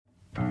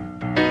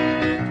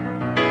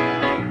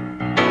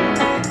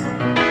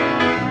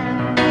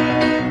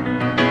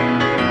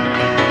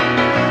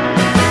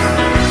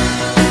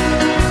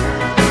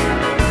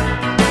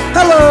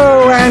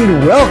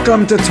and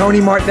welcome to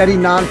Tony Martignetti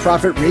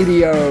Nonprofit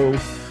Radio.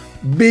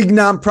 Big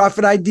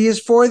nonprofit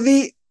ideas for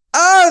the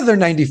other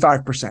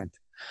 95%.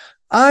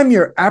 I'm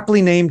your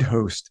aptly named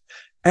host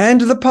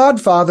and the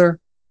podfather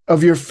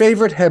of your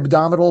favorite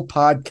hebdomadal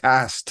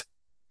podcast.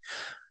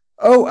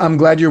 Oh, I'm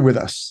glad you're with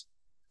us.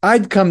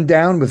 I'd come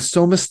down with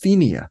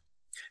somasthenia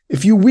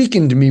if you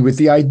weakened me with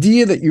the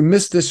idea that you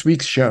missed this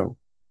week's show.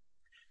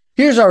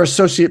 Here's our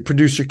associate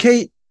producer,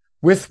 Kate,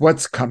 with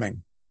what's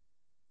coming.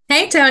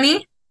 Hey,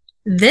 Tony.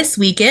 This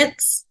week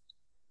it's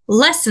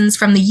Lessons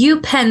from the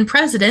UPenn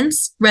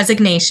President's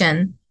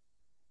Resignation.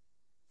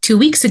 2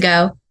 weeks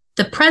ago,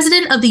 the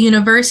president of the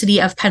University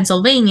of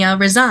Pennsylvania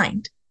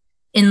resigned,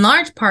 in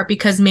large part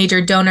because major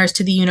donors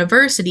to the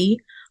university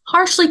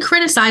harshly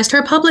criticized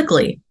her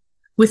publicly,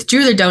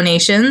 withdrew their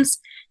donations,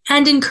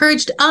 and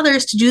encouraged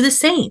others to do the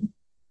same.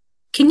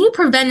 Can you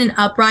prevent an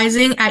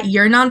uprising at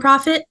your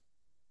nonprofit?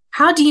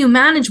 How do you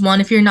manage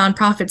one if your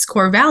nonprofit's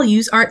core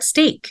values are at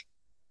stake?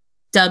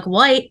 Doug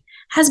White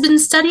has been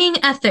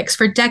studying ethics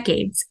for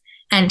decades,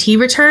 and he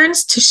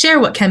returns to share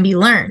what can be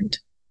learned.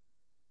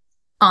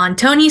 On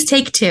Tony's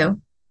Take 2.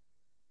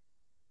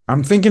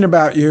 I'm thinking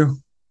about you.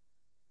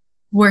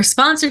 We're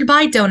sponsored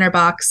by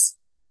DonorBox.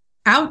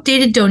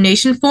 Outdated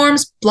donation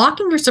forms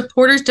blocking your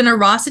supporters'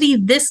 generosity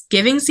this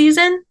giving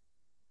season?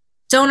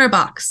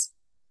 DonorBox,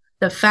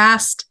 the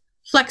fast,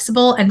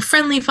 flexible, and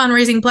friendly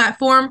fundraising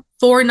platform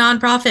for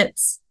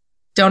nonprofits.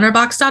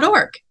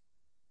 DonorBox.org.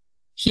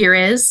 Here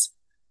is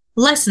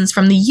Lessons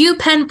from the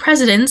UPenn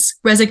President's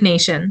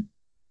Resignation.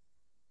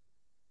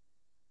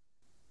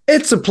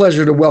 It's a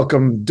pleasure to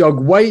welcome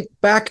Doug White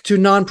back to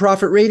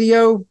Nonprofit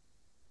Radio.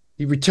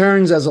 He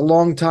returns as a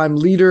longtime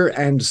leader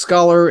and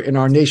scholar in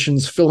our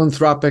nation's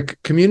philanthropic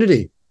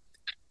community.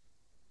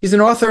 He's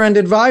an author and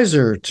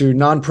advisor to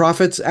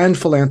nonprofits and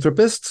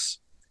philanthropists.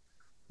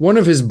 One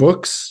of his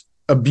books,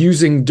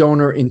 Abusing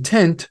Donor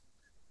Intent,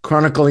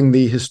 chronicling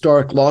the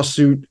historic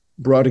lawsuit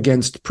brought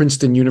against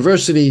Princeton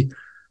University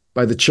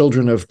by the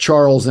children of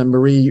Charles and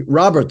Marie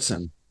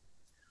Robertson.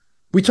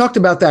 We talked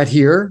about that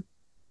here,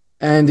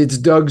 and it's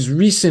Doug's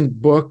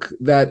recent book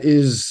that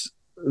is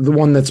the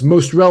one that's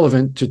most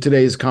relevant to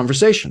today's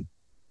conversation.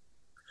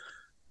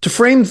 To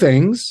frame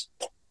things,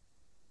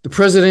 the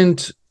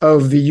president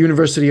of the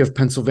University of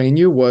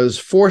Pennsylvania was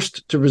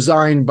forced to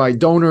resign by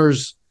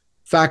donors,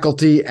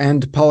 faculty,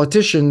 and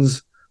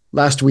politicians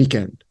last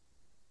weekend.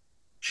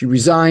 She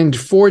resigned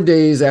 4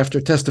 days after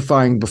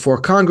testifying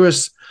before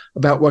Congress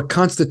about what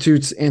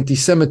constitutes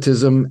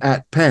anti-Semitism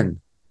at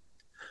Penn.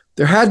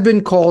 There had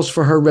been calls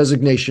for her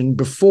resignation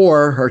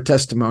before her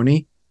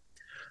testimony.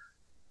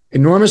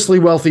 Enormously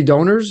wealthy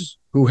donors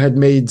who had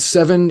made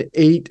 7,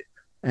 8,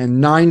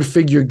 and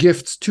 9-figure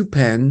gifts to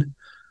Penn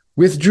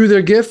withdrew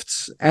their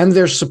gifts and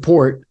their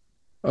support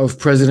of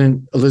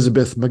President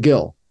Elizabeth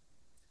Magill.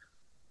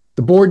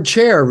 The board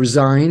chair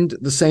resigned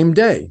the same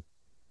day.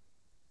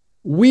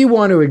 We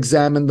want to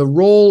examine the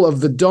role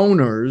of the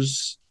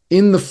donors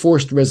in the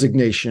forced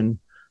resignation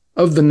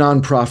of the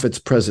nonprofit's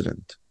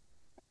president.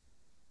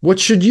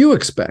 What should you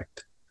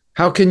expect?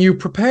 How can you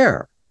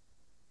prepare?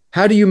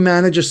 How do you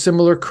manage a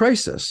similar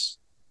crisis?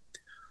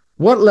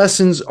 What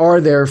lessons are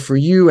there for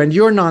you and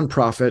your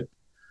nonprofit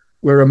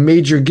where a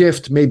major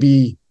gift may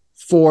be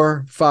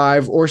 4,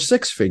 5, or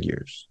 6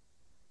 figures?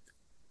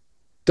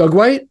 Doug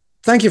White,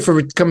 thank you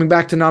for coming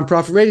back to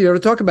Nonprofit Radio to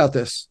talk about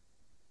this.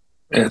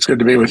 Yeah, it's good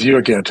to be with you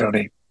again,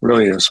 Tony.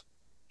 Really is.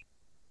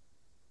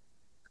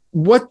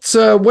 What's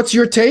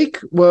your take?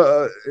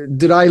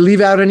 Did I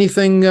leave out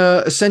anything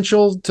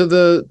essential to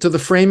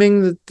the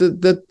framing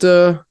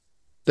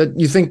that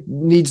you think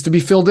needs to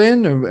be filled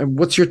in? Or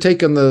what's your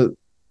take on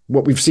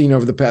what we've seen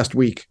over the past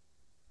week?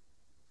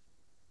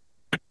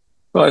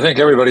 Well, I think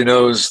everybody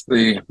knows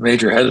the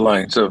major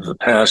headlines of the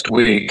past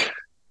week.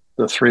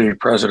 The 3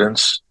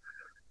 presidents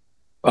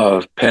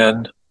of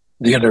Penn,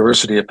 the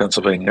University of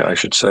Pennsylvania, I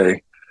should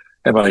say,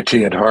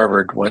 MIT and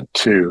Harvard, went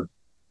to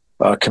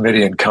a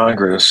committee in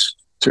Congress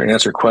to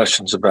answer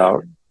questions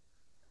about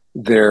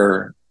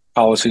their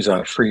policies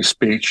on free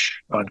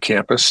speech on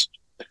campus.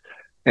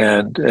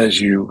 And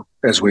as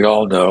we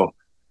all know,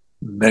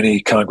 many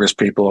Congress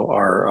people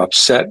are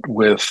upset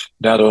with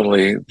not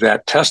only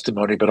that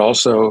testimony, but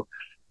also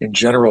in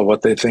general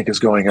what they think is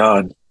going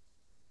on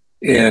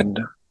in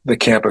the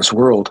campus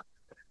world.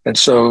 And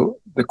so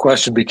the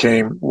question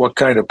became, what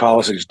kind of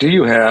policies do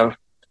you have,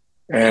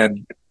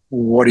 and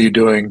what are you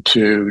doing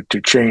to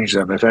change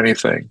them, if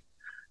anything?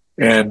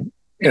 And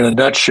in a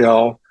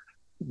nutshell,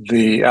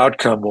 the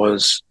outcome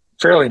was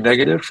fairly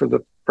negative for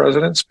the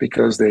presidents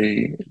because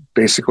they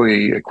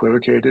basically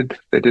equivocated.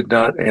 They did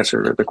not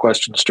answer the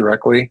questions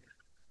directly.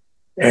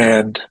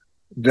 And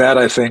that,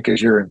 I think,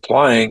 as you're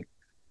implying,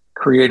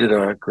 created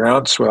a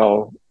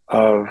groundswell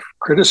of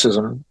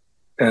criticism,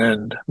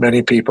 and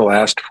many people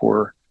asked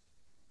for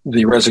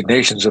the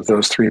resignations of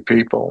those 3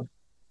 people.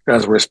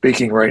 As we're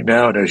speaking right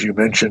now, and as you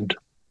mentioned,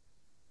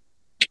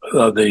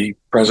 the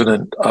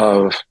president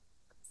of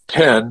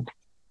Penn,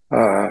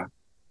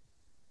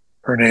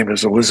 her name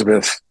is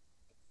Elizabeth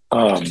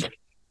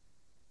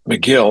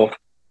Magill,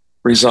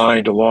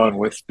 resigned along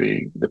with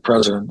the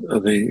president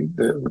of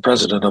the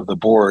president of the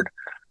board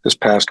this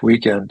past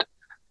weekend.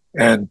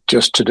 And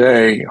just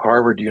today,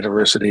 Harvard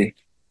University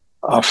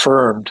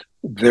affirmed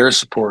their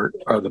support,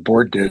 or the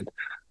board did,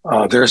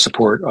 their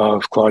support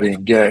of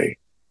Claudine Gay.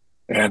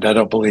 And I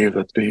don't believe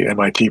that the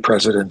MIT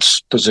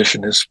president's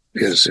position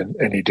is in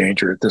any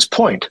danger at this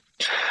point.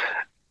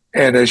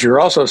 And as you're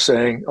also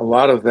saying, a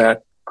lot of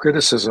that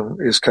criticism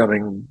is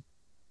coming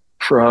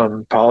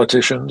from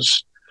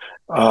politicians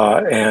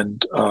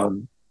and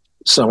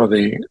some of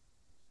the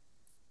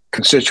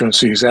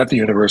constituencies at the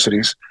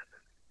universities.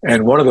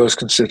 And one of those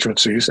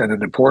constituencies, and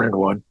an important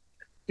one,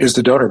 is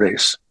the donor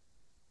base.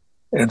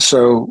 And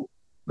so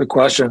the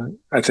question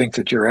I think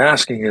that you're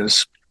asking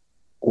is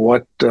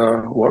what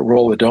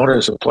role the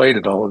donors have played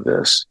in all of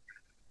this.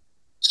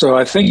 So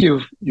I think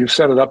you've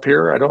set it up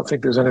here. I don't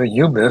think there's anything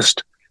you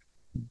missed,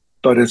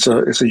 but it's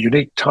a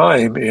unique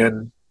time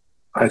in,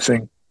 I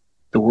think,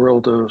 the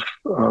world of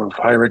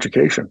higher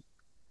education.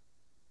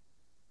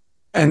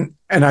 And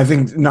I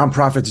think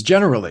nonprofits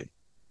generally,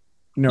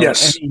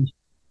 yes,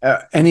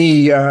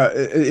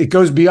 it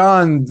goes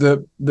beyond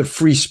the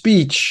free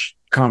speech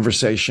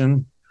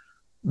conversation,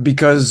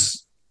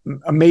 because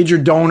a major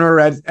donor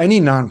at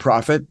any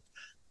nonprofit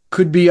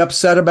could be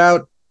upset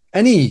about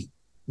any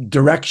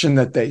direction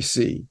that they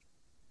see,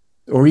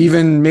 or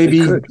even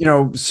maybe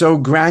so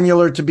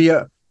granular to be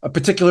a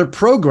particular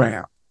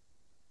program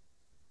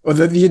or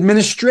the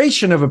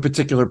administration of a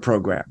particular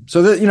program.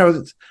 So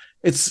that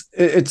it's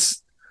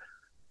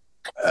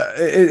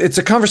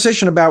a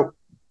conversation about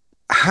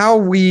how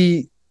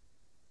we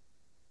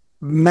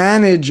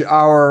manage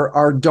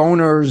our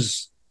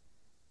donors'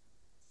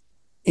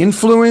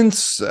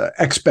 influence,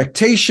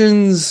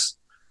 expectations,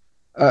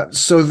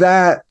 so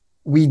that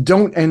we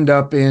don't end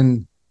up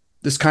in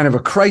this kind of a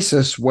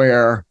crisis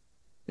where,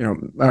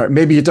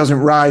 maybe it doesn't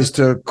rise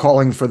to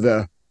calling for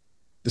the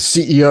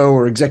CEO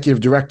or executive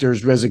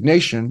director's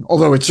resignation,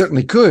 although it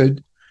certainly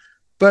could.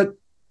 But,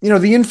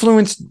 the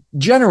influence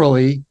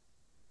generally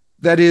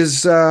that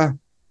is,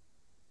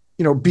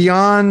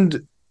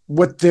 beyond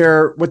what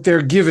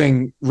their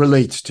giving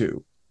relates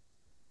to.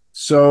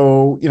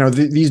 So,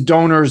 these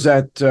donors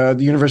at the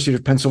University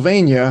of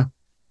Pennsylvania,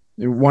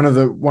 one of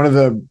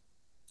the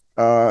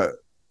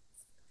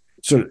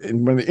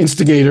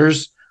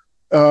instigators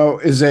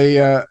is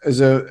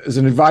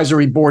an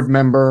advisory board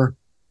member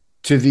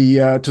to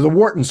the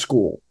Wharton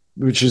School,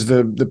 which is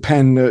the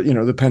Penn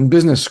the Penn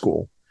Business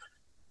School.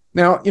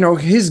 Now,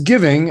 his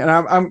giving, and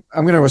I'm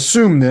going to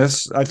assume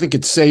this. I think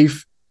it's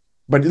safe,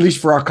 but at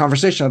least for our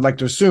conversation, I'd like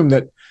to assume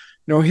that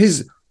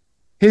his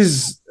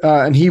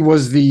and he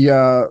was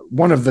the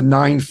one of the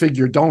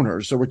 9-figure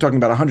donors. So we're talking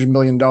about $100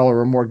 million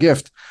or more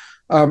gift.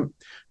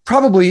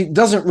 Probably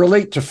doesn't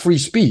relate to free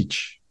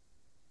speech.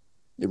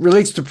 It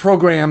relates to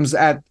programs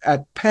at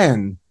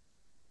Penn.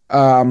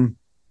 And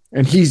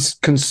he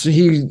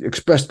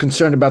expressed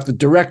concern about the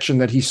direction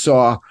that he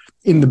saw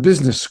in the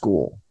business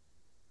school.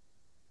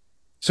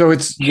 So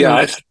it's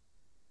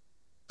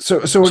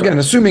So again,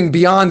 assuming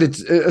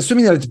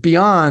that it's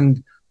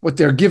beyond what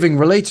their giving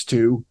relates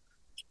to,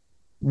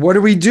 what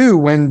do we do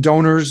when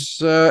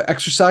donors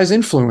exercise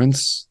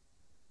influence?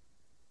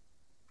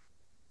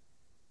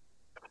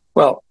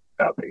 Well,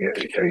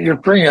 you're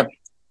bringing up.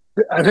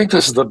 I think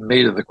this is the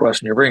meat of the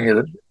question. You're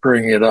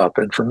bringing it up,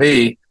 and for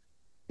me,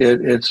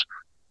 it's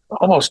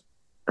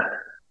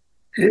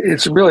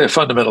really a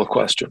fundamental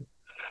question.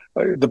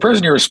 The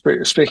person you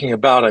were speaking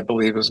about, I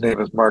believe, his name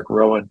is Mark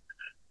Rowan.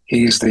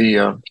 He's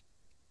the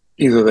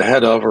either the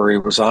head of or he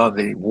was on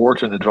the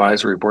Wharton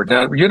Advisory Board.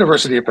 Now,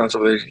 University of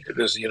Pennsylvania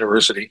is a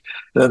university,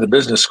 and then the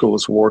business school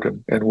is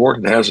Wharton, and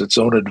Wharton has its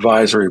own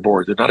advisory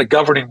board. They're not a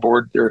governing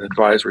board, they're an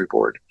advisory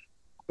board.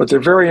 But they're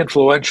very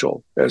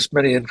influential, as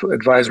many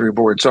advisory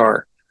boards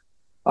are.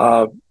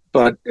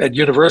 But at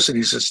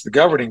universities, it's the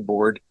governing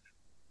board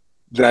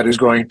that is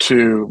going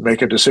to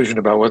make a decision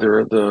about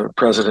whether the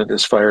president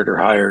is fired or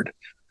hired.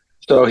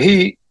 So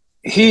he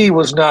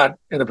was not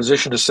in a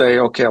position to say,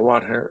 okay, I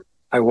want her,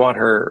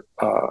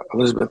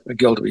 Elizabeth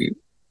McGill, to be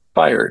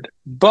fired,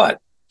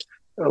 but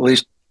at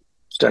least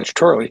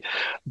statutorily.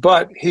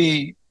 But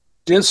he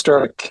did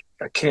start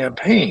a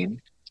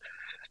campaign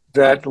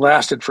that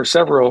lasted for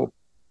several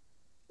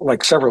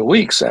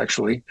weeks,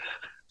 actually,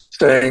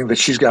 saying that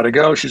she's got to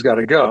go, she's got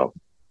to go.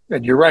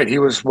 And you're right, he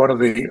was one of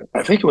the,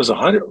 I think it was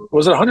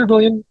 $100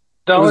 million?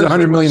 It was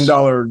 $100 million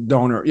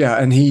donor, yeah.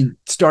 And he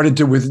started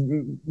to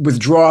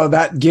withdraw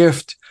that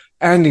gift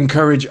and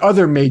encourage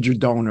other major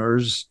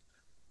donors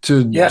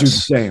to do the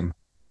same.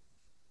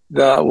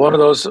 One of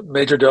those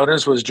major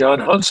donors was John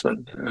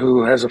Huntsman,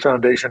 who has a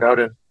foundation out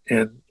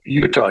in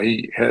Utah.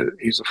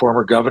 He's a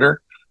former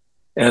governor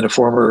and a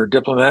former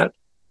diplomat.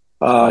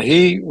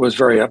 He was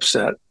very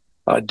upset.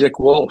 Dick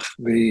Wolf,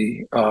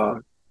 the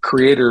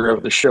creator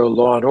of the show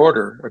Law and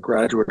Order, a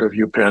graduate of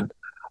UPenn,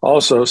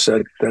 also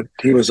said that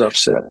he was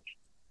upset.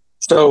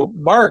 So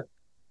Mark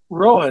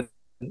Rowan,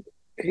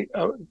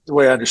 the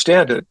way I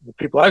understand it, the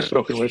people I've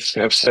spoken with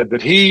have said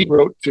that he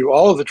wrote to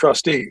all of the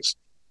trustees,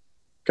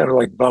 kind of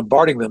like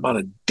bombarding them on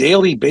a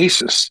daily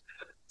basis,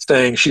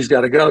 saying she's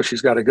got to go,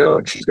 she's got to go,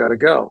 and she's got to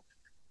go.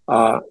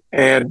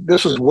 And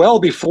this was well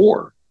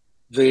before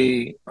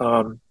the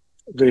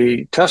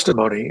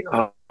testimony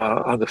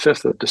on the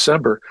 5th of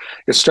December.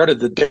 It started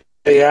the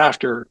day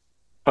after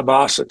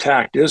Hamas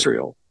attacked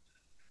Israel.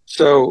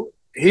 So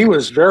he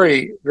was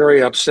very,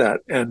 very upset.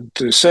 And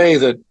to say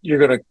that you're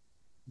going to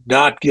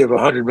not give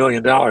 $100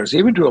 million,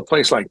 even to a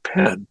place like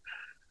Penn,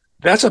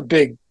 that's a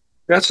big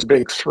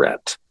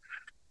threat.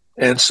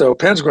 And so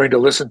Penn's going to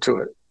listen to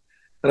it.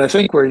 And I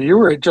think where you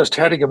were just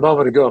heading a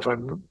moment ago, if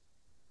I'm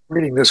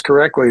reading this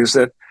correctly, is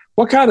that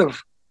what kind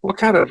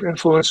of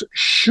influence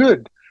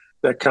should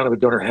that kind of a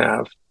donor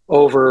have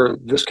over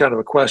this kind of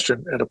a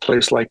question at a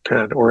place like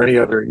Penn or any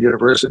other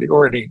university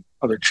or any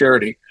other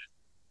charity?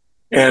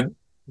 And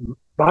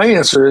my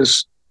answer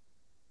is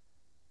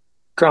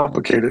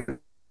complicated.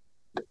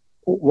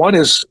 One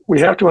is we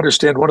have to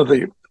understand one of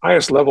the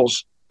highest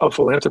levels of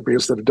philanthropy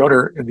is that a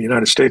donor in the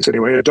United States,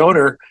 anyway, a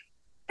donor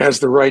has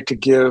the right to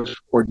give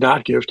or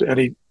not give to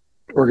any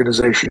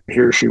organization he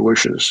or she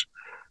wishes.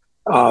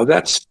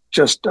 That's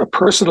just a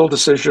personal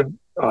decision.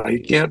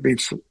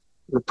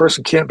 The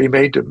person can't be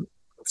made to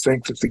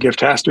think that the gift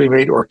has to be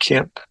made or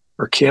can't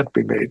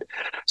be made.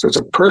 So it's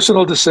a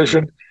personal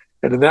decision.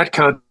 And in that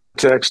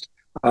context,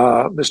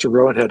 Mr.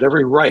 Rowan had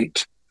every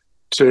right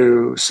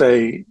to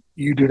say,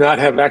 you do not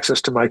have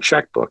access to my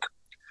checkbook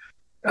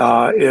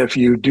if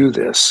you do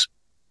this.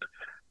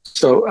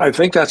 So I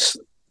think that's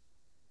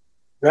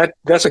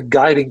a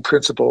guiding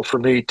principle for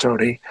me,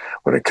 Tony,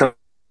 when it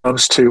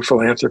comes to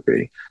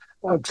philanthropy.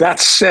 That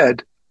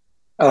said,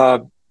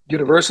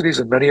 universities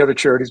and many other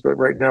charities, but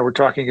right now we're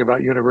talking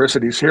about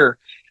universities here,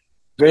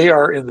 they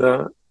are in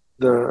the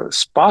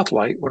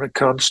spotlight when it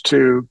comes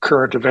to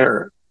current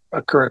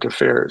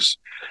affairs.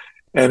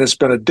 And it's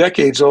been a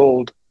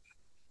decades-old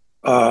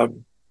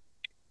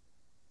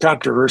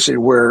controversy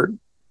where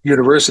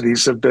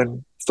universities have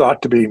been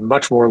thought to be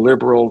much more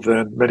liberal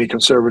than many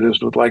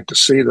conservatives would like to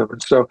see them.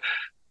 And so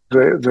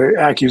the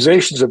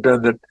accusations have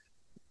been that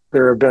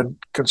there have been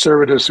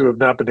conservatives who have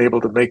not been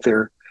able to make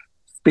their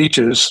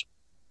speeches,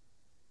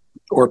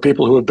 or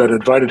people who have been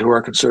invited who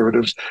are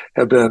conservatives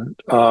have been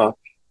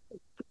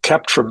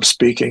kept from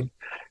speaking.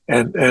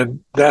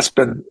 And that's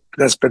been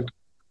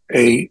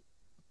a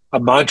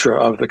mantra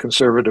of the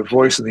conservative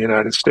voice in the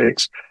United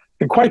States.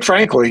 And quite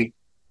frankly,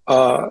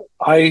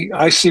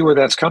 I see where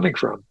that's coming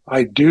from.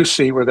 I do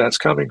see where that's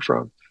coming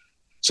from.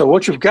 So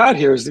what you've got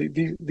here is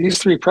these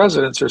three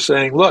presidents are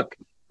saying, look,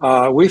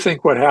 we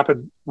think what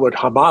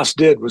Hamas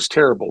did was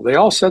terrible. They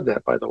all said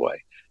that, by the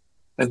way.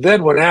 And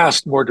then when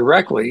asked more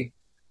directly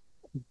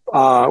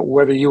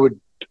whether you would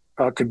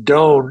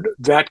condone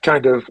that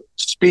kind of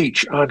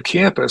speech on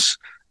campus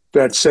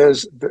that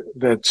says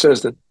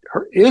that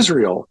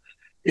Israel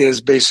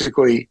is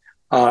basically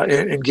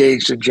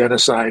engaged in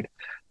genocide,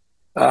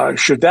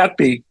 should that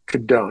be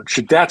condoned?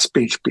 Should that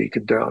speech be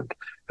condoned?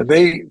 And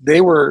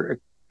they were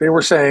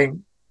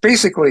saying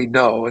basically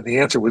no, and the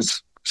answer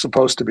was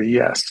supposed to be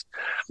yes.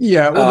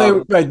 Yeah,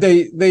 well,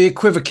 they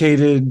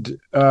equivocated.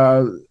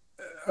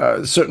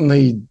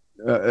 Certainly,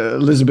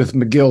 Elizabeth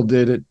McGill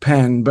did at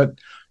Penn, but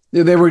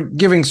they were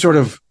giving sort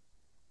of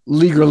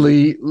legal,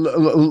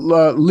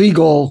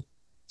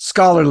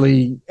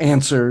 scholarly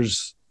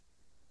answers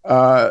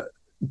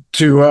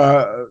to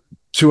a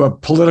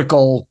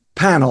political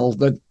panel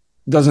that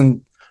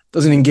doesn't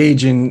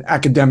engage in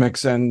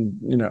academics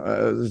and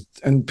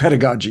and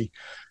pedagogy.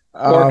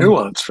 Or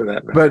nuance, for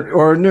that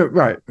matter.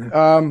 Right.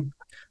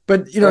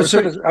 But I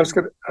was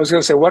going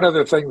to say one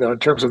other thing though, in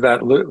terms of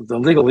that the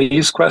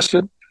legalese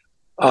question.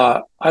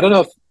 I don't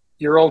know if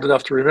you're old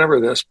enough to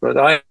remember this, but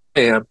I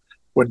am.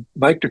 When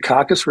Mike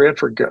Dukakis ran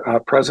for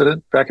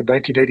president back in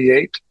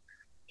 1988,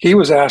 he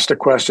was asked a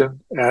question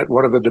at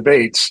one of the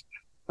debates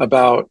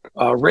about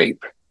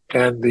rape,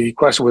 and the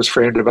question was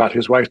framed about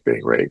his wife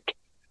being raped,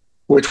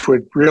 which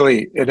would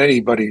really, in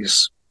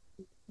anybody's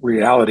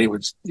reality,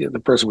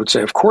 the person would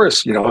say, of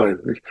course,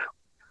 Mike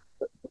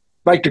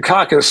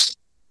Dukakis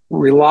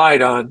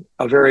relied on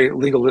a very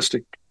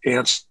legalistic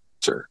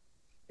answer,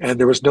 and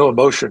there was no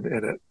emotion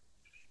in it.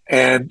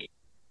 And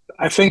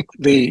I think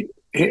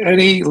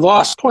and he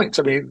lost points.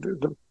 I mean,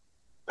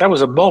 that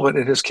was a moment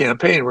in his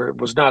campaign where it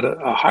was not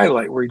a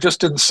highlight, where he just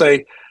didn't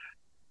say,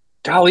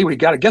 golly, we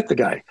got to get the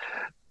guy.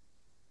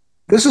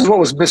 This is what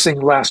was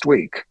missing last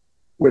week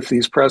with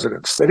these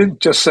presidents. They didn't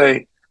just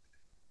say,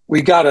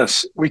 we can't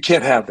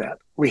have that.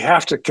 We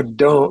have to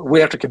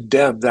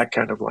condemn that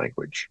kind of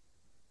language.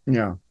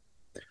 Yeah.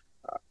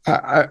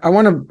 I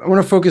want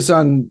to focus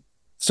on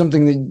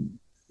something that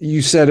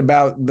you said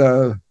about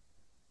the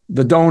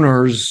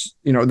donors.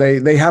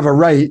 They have a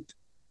right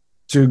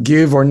to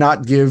give or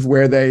not give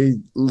where they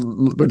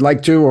would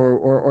like to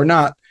or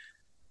not.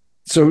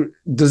 So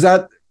does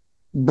that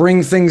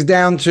bring things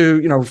down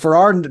to, for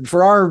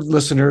our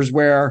listeners,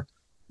 where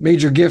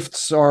major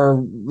gifts are,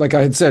 like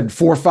I had said,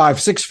 4, 5,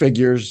 6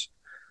 figures?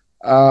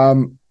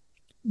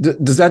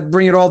 Does that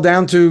bring it all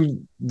down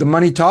to the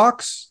money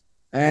talks,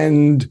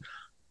 and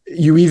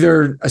you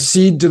either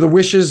accede to the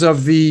wishes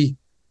of the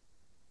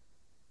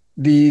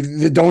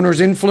the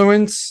donor's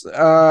influence,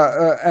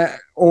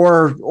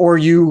 or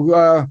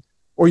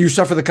you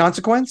suffer the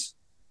consequence?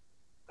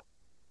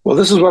 Well,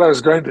 this is what I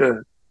was going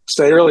to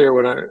say earlier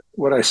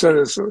what I said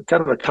is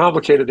kind of a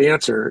complicated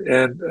answer,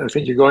 and I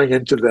think you're going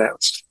into that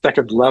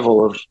second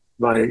level of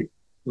my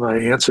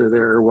answer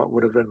there, or what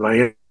would have been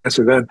my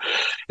answer then,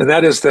 and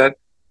that is that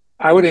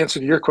I would answer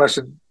to your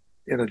question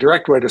in a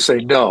direct way to say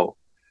no,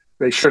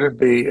 they shouldn't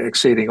be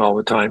acceding all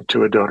the time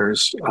to a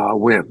donor's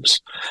whims.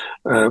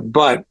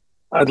 But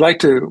I'd like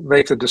to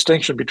make the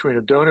distinction between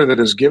a donor that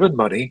has given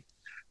money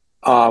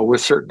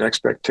with certain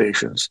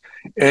expectations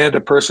and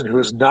a person who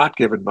has not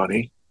given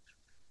money,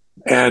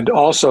 and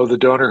also the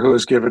donor who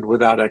is given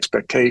without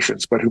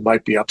expectations, but who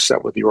might be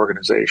upset with the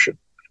organization.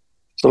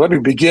 So let me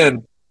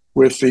begin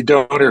with the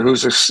donor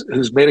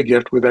who's made a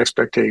gift with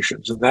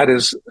expectations. And that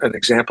is an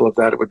example of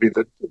that. It would be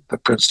the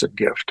Princeton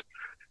gift,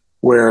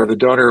 where the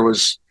donor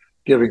was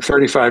giving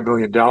 $35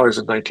 million in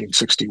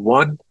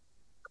 1961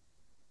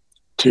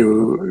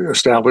 to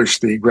establish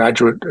to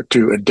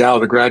endow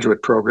the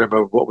graduate program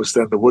of what was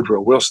then the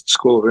Woodrow Wilson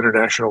School of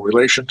International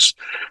Relations.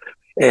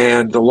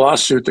 And the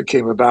lawsuit that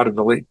came about in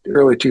the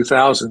early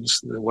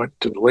 2000s, and went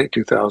to the late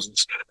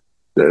 2000s,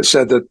 that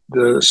said that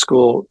the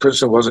school,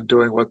 Princeton, wasn't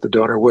doing what the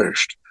donor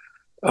wished.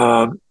 We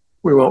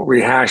won't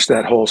rehash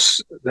that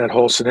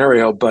whole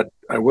scenario, but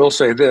I will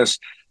say this,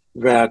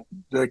 that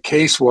the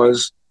case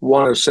was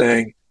one of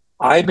saying,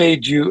 I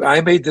made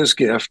this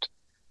gift,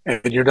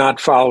 and you're not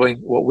following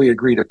what we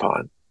agreed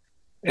upon.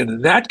 And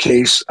in that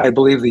case, I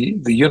believe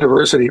the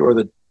university or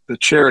the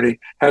charity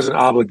has an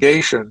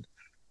obligation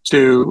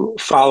to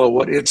follow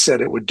what it said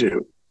it would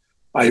do.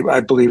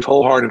 I believe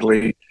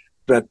wholeheartedly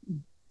that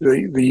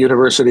the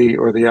university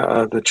or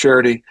the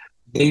charity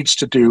needs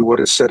to do what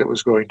it said it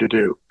was going to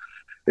do.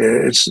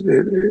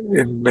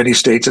 In many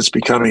states, it's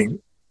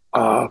becoming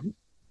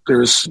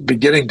there's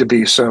beginning to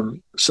be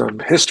some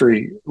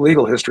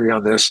legal history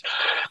on this,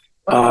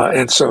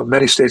 and so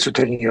many states are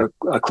taking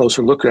a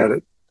closer look at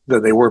it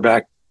than they were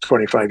back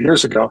 25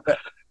 years ago.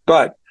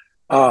 But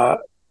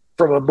from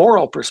a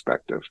moral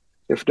perspective,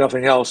 if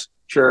nothing else,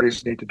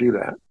 charities need to do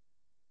that.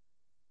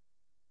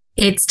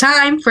 It's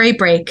time for a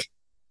break.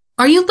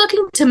 Are you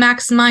looking to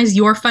maximize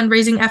your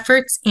fundraising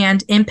efforts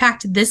and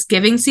impact this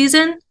giving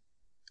season?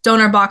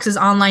 DonorBox's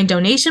online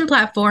donation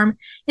platform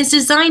is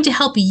designed to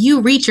help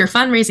you reach your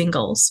fundraising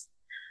goals.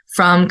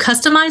 From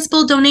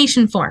customizable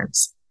donation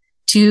forms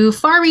to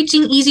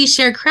far-reaching easy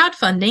share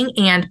crowdfunding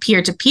and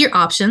peer-to-peer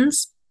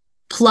options,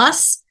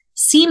 plus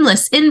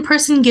seamless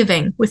in-person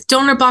giving with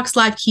DonorBox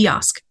Live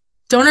Kiosk.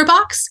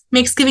 DonorBox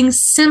makes giving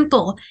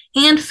simple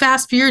and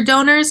fast for your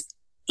donors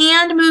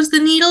and moves the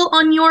needle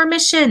on your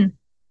mission.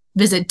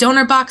 Visit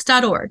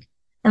donorbox.org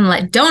and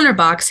let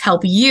DonorBox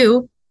help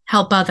you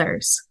help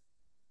others.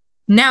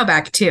 Now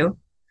back to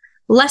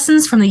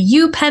lessons from the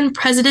UPenn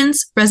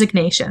president's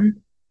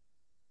resignation.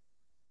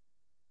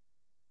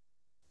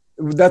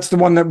 That's the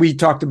one that we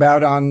talked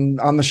about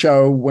on the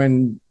show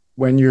when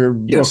your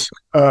Yes.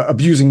 book,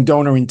 Abusing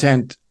Donor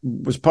Intent,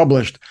 was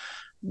published.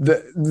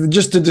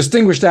 Just to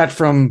distinguish that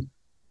from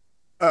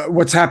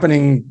what's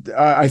happening,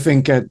 I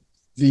think, at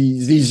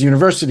these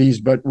universities,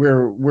 but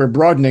we're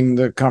broadening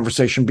the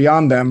conversation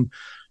beyond them.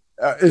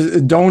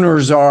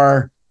 Donors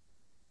are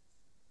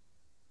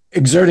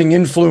exerting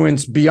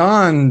influence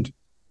beyond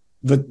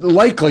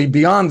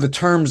the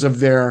terms of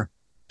their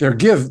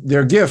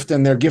gift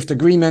and their gift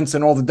agreements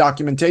and all the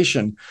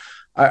documentation.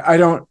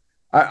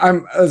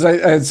 I'm as I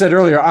had said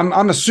earlier,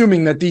 I'm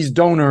assuming that these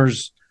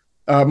donors,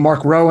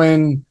 Mark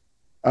Rowan,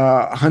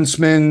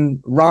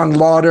 Huntsman, Ron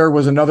Lauder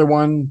was another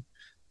one.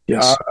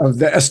 Yes. Of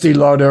the Estee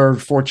Lauder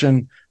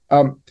fortune,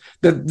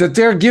 that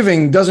their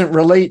giving doesn't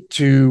relate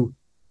to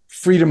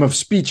freedom of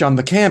speech on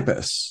the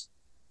campus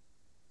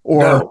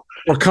or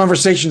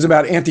conversations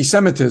about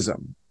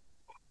anti-Semitism.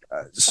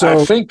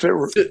 So I think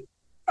that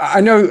I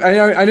know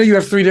you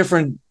have three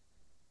different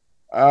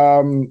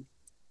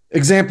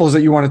examples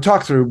that you want to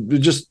talk through. I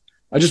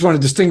just want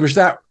to distinguish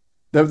that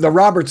the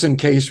Robertson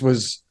case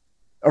was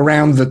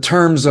around the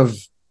terms of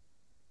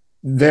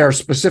their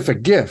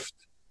specific gift.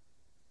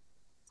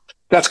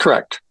 That's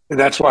correct. And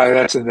that's why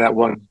that's in that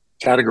one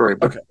category.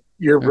 But Okay.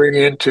 You're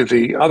bringing into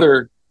the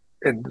other,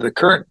 in the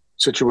current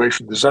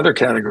situation, this other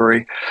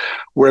category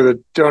where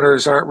the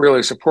donors aren't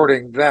really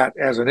supporting that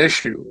as an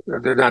issue.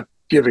 They're not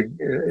giving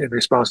in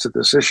response to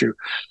this issue.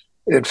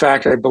 In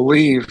fact, I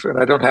believe, and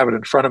I don't have it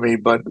in front of me,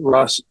 but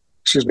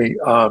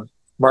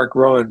Mark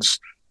Rowan's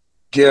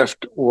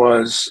gift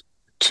was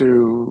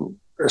to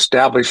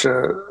establish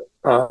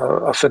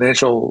a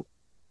financial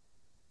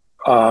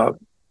kind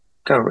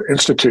of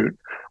institute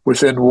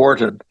within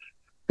Wharton.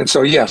 And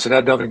so, yes, it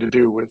had nothing to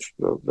do with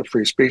the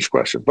free speech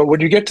question. But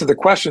when you get to the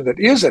question that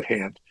is at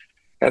hand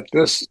at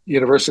this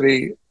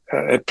university,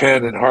 at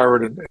Penn and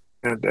Harvard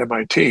and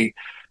MIT,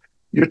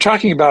 you're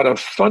talking about a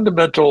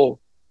fundamental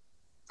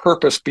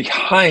purpose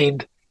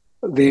behind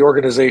the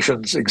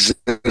organization's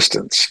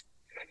existence.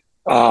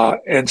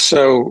 And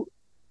so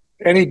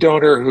any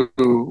donor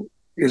who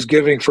is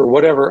giving for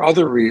whatever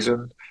other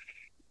reason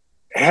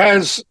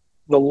has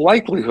the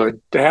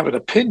likelihood to have an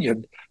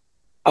opinion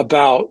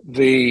about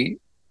the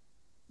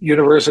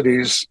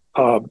university's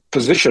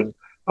position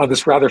on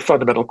this rather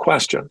fundamental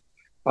question,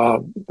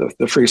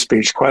 the free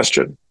speech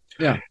question.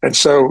 Yeah. And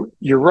so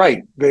you're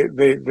right.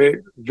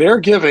 They're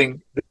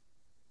giving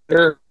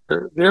their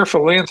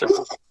philanthropy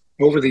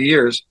over the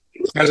years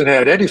hasn't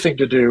had anything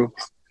to do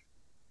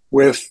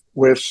with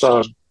I'm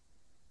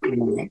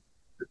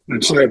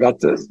sorry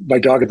about my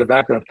dog in the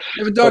background.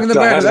 You have a dog in the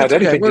background. Hasn't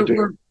had anything okay. to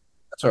do.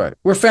 That's all right.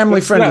 We're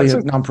family friendly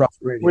at Nonprofit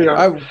Radio. We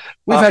are.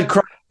 We've had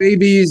crying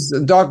babies,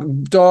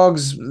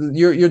 dogs.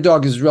 Your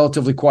dog is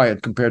relatively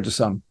quiet compared to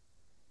some.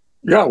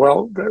 Yeah,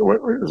 well,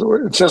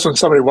 it's just when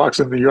somebody walks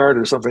in the yard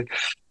or something.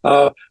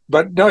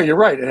 But no, you're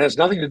right. It has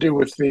nothing to do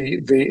with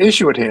the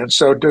issue at hand.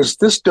 So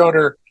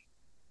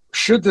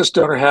should this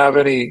donor have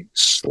any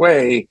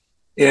sway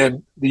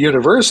in the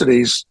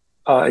university's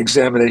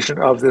examination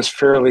of this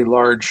fairly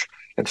large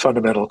and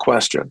fundamental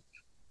question?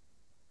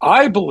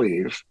 I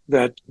believe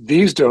that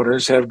these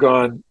donors have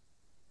gone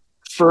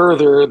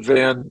further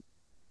than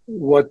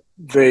what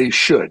they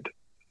should.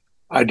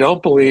 I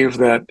don't believe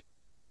that,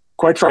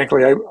 quite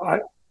frankly,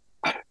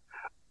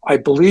 I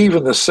believe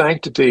in the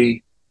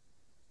sanctity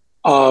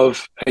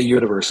of a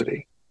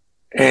university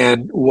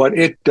and what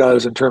it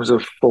does in terms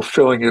of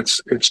fulfilling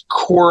its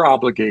core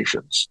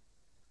obligations.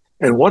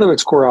 And one of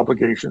its core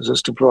obligations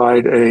is to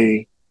provide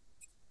an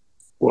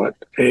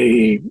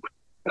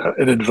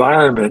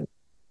environment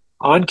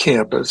on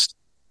campus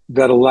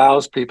that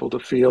allows people to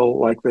feel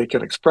like they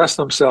can express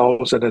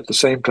themselves and at the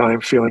same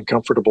time feeling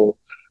comfortable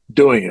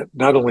doing it,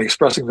 not only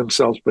expressing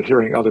themselves, but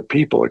hearing other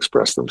people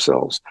express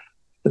themselves.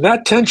 And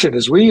that tension,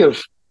 as we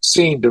have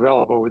seen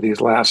develop over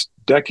these last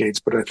decades,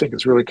 but I think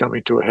it's really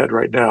coming to a head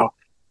right now,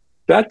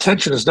 that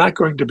tension is not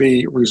going to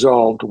be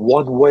resolved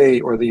one way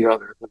or the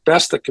other. The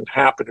best that can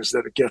happen is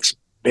that it gets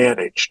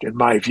managed, in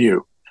my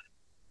view.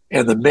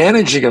 And the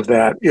managing of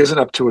that isn't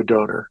up to a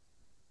donor.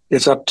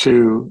 It's up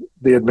to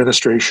the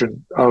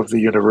administration of the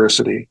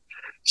university.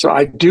 So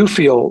I do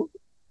feel,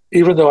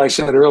 even though I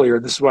said earlier,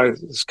 and this is why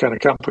it's kind of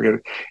complicated,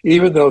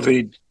 even though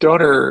the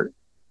donor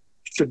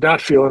should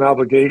not feel an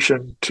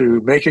obligation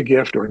to make a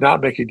gift or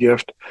not make a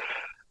gift,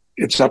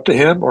 it's up to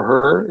him or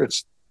her.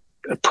 It's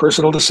a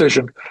personal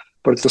decision.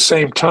 But at the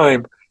same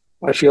time,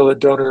 I feel that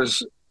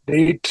donors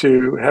need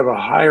to have a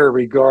higher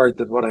regard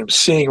than what I'm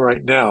seeing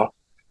right now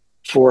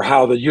for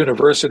how the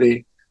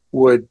university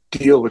would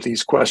deal with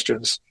these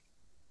questions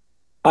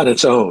on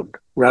its own,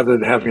 rather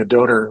than having a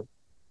donor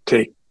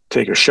take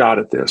a shot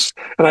at this.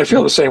 And I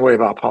feel the same way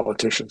about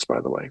politicians,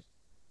 by the way.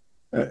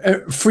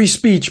 Free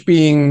speech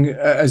being,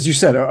 as you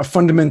said, a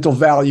fundamental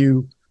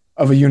value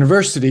of a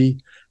university,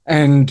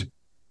 and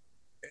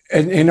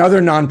in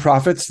other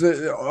nonprofits,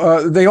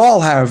 they all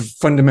have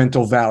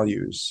fundamental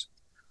values,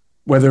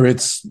 whether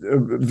it's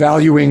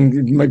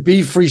valuing, it might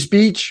be free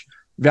speech,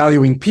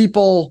 valuing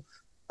people,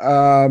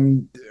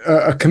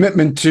 a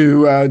commitment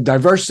to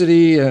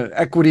diversity,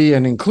 equity,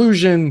 and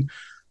inclusion,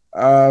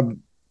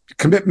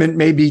 commitment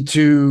maybe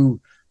to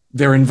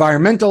their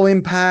environmental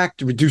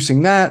impact,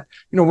 reducing that,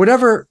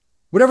 whatever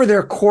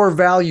their core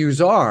values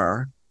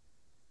are,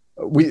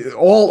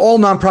 all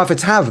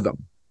nonprofits have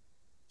them.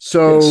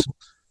 So, yes.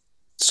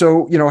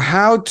 So,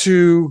 how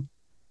to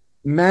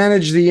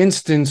manage the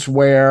instance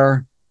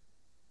where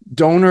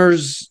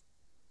donors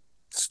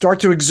start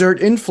to exert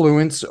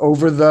influence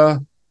over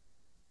the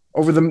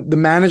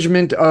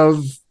management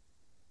of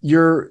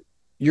your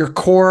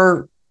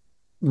core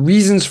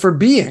reasons for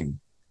being,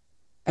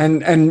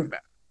 and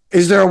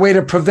is there a way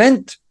to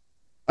prevent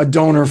a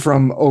donor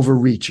from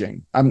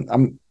overreaching? I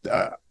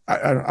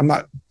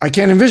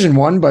can't envision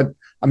one, but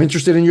I'm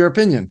interested in your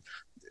opinion.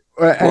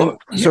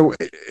 So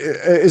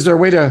is there a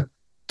way to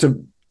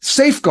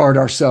safeguard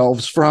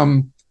ourselves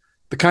from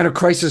the kind of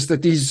crisis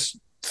that these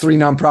three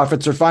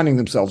nonprofits are finding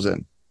themselves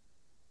in?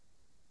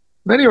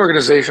 Many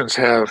organizations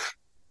have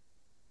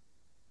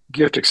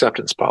gift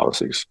acceptance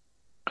policies.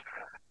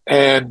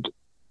 And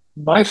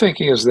my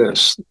thinking is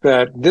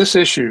that this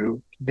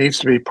issue needs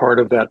to be part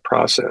of that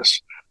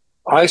process.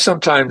 I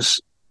sometimes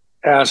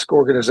ask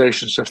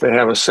organizations if they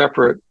have a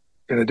separate,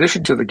 in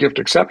addition to the gift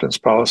acceptance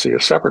policy, a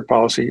separate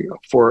policy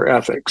for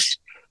ethics.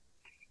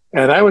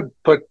 And I would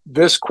put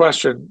this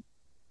question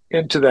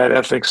into that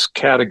ethics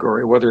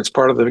category, whether it's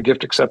part of the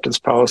gift acceptance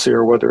policy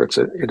or whether it's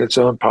in its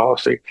own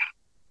policy,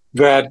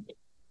 that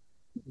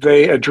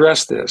they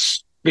address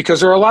this,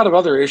 because there are a lot of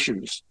other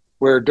issues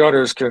where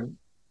donors can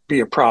be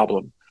a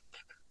problem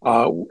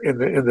in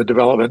the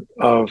development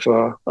of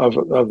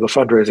the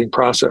fundraising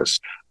process.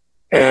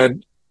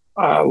 And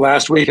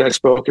last week I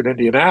spoke in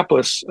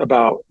Indianapolis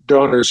about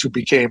donors who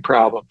became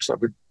problems. I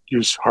would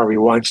use Harvey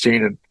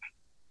Weinstein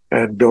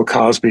and Bill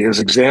Cosby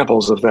as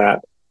examples of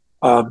that.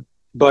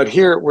 But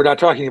here we're not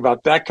talking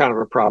about that kind of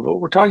a problem.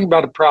 We're talking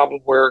about a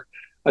problem where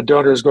a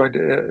donor is going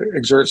to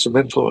exert some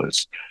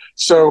influence.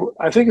 So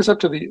I think it's up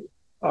to the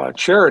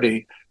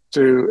charity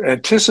to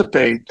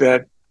anticipate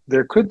that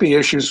there could be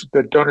issues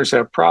that donors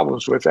have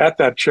problems with at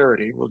that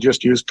charity. We'll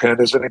just use Penn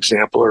as an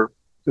example, or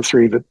the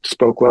three that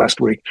spoke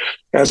last week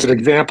as an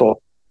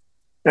example,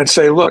 and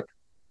say, look,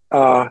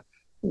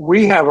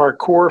 we have our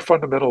core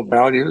fundamental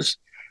values.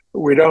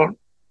 We don't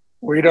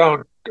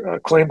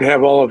claim to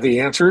have all of the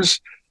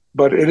answers,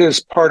 but it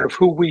is part of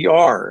who we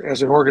are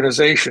as an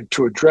organization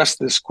to address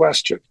this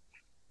question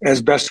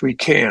as best we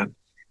can.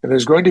 And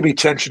there's going to be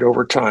tension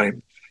over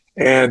time.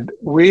 And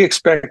we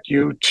expect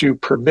you to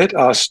permit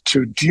us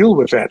to deal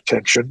with that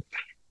tension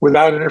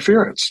without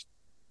interference.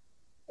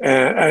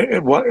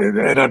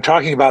 And I'm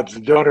talking about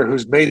the donor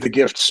who's made the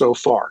gift so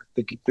far,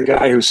 the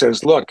guy who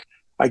says, look,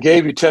 I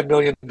gave you $10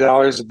 million,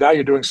 and now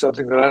you're doing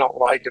something that I don't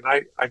like, and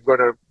I'm going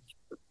to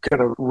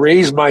kind of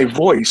raise my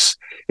voice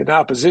in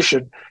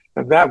opposition,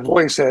 and that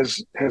voice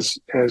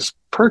has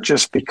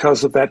purchased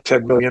because of that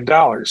 $10 million.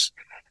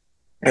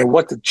 And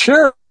what the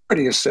charity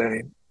is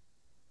saying,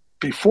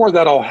 before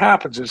that all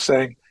happens, is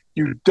saying,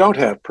 you don't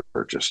have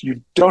purchase,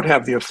 you don't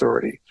have the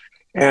authority,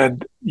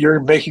 and you're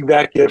making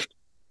that gift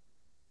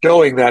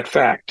knowing that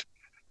fact.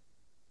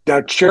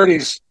 Now,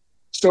 charities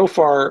so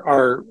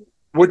far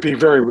would be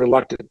very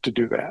reluctant to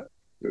do that.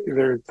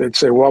 They'd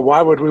say, well,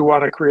 why would we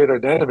want to create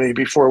an enemy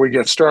before we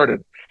get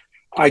started?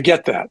 I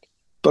get that.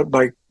 But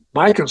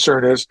my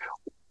concern is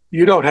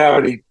you don't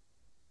have any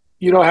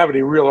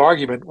real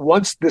argument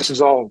once this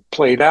is all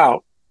played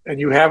out and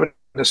you haven't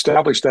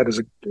established that as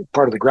a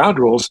part of the ground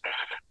rules.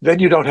 Then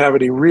you don't have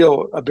any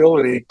real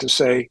ability to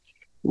say,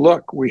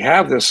 look, we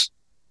have this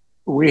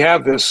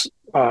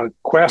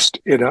quest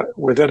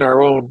within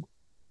our own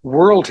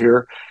world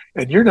here,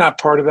 and you're not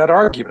part of that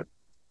argument,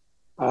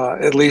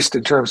 at least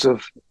in terms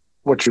of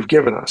what you've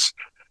given us.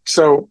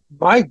 So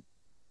my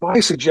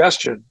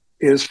suggestion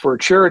is for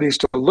charities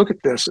to look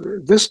at this.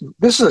 This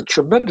is a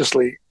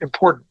tremendously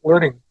important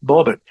learning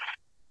moment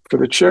for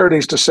the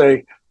charities to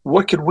say,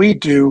 what can we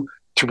do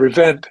to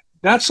prevent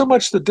not so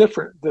much the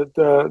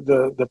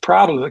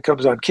problem that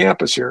comes on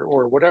campus here,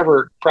 or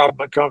whatever problem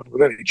that comes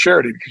with any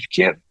charity, because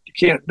you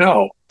can't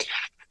know.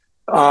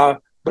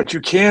 But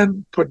you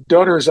can put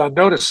donors on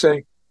notice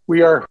saying,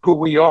 we are who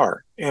we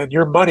are, and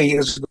your money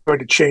is going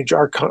to change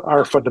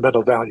our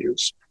fundamental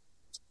values.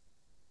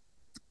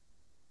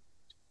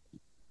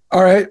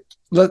 All right,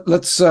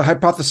 let's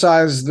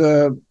hypothesize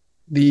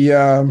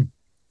the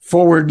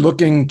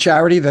forward-looking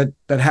charity that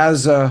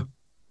has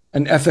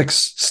an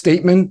ethics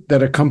statement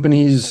that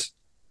accompanies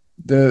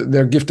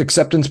their gift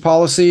acceptance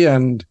policy,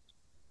 and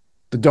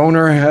the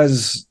donor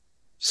has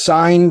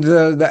signed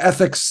the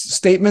ethics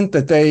statement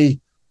that they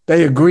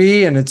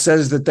agree, and it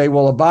says that they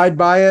will abide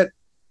by it,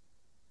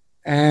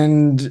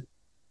 and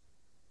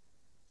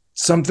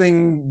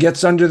something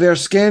gets under their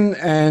skin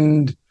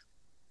and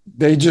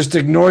they just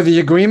ignore the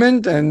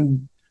agreement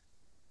and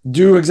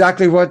do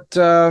exactly what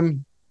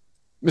Mr.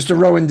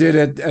 Rowan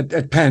did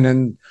at Penn,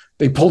 and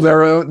they pull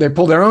their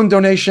own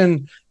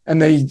donation,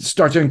 and they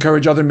start to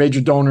encourage other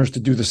major donors to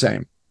do the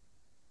same.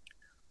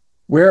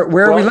 Where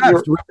are we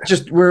left?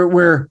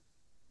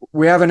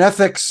 We have an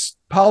ethics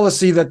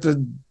policy that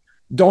the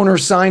donor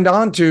signed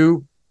on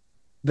to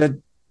that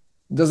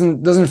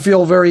doesn't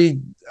feel very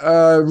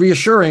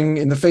reassuring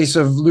in the face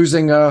of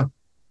losing a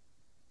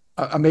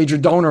major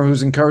donor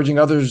who's encouraging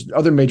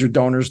other major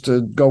donors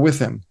to go with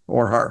him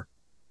or her.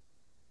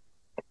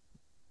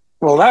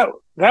 Well,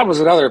 that was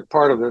another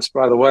part of this,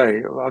 by the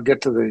way. I'll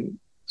get to the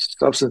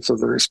substance of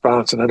the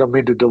response, and I don't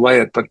mean to delay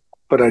it,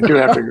 but I do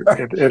have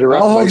to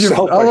interrupt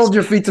myself. I'll hold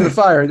your feet to the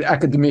fire,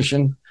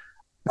 academician.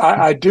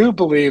 I do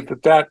believe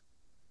that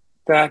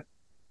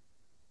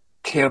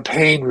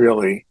campaign,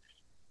 really,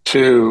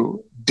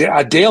 to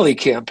a daily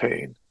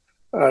campaign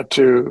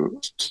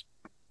to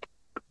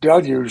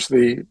deluge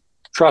the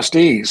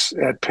trustees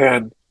at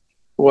Penn,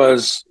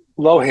 was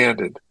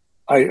low-handed.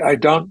 I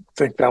don't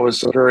think that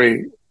was a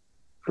very,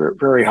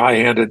 very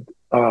high-handed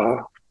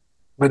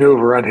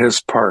maneuver on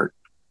his part.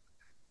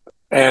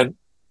 And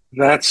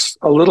that's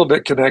a little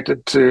bit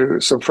connected to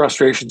some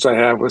frustrations I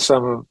have with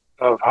some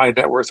of high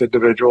net worth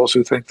individuals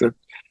who think that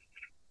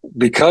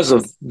because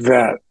of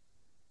that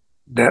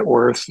net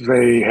worth,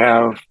 they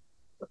have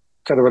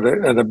kind of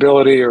an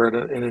ability or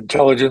an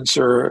intelligence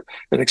or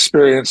an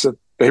experience that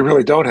they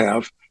really don't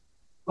have.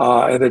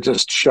 And they're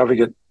just shoving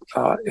it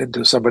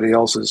into somebody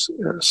else's,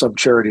 some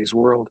charity's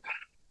world.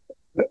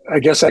 I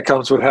guess that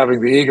comes with having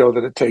the ego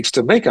that it takes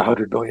to make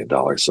 $100 million.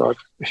 So,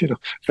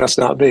 that's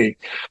not me.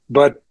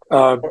 But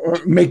or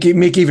make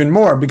even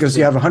more, because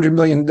you have $100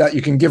 million that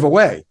you can give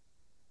away.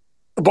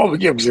 Well,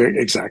 yeah,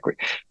 exactly.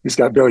 He's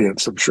got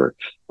billions, I'm sure.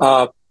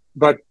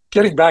 But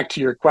getting back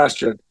to your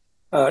question,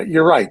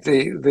 you're right.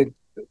 It's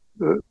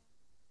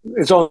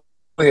only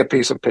a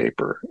piece of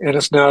paper, and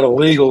it's not a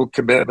legal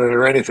commitment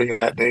or anything of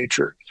that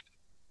nature.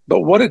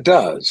 But what it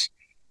does,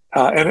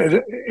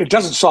 and it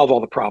doesn't solve all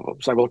the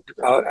problems. I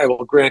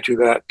will grant you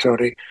that,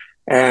 Tony.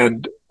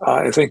 And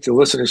I think the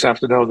listeners have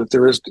to know that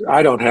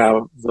I don't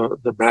have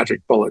the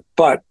magic bullet.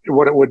 But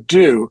what it would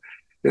do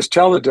is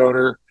tell the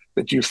donor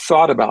that you've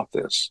thought about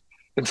this.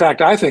 In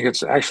fact, I think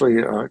it's actually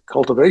a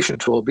cultivation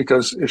tool,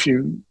 because if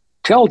you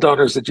tell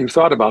donors that you've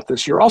thought about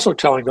this, you're also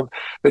telling them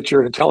that you're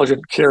an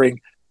intelligent,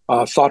 caring,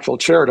 thoughtful,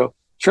 charitable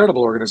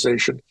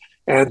organization,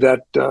 and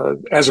that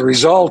as a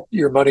result,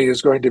 your money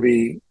is going to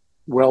be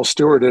well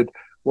stewarded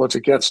once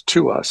it gets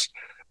to us.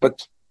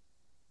 But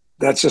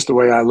that's just the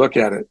way I look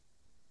at it.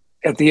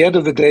 At the end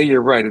of the day,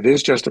 you're right. It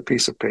is just a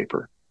piece of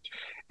paper.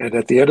 And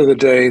at the end of the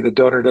day, the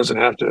donor doesn't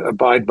have to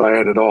abide by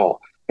it at all.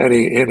 And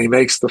he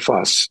makes the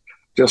fuss,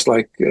 just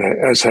like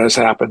as has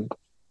happened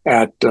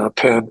at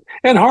Penn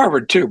and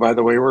Harvard, too, by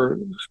the way. We're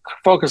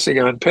focusing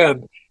on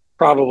Penn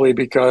probably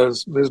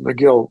because Ms.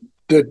 McGill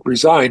did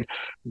resign.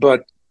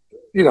 But,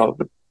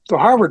 the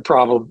Harvard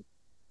problem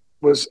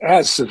was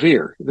as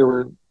severe. There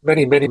were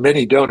many, many,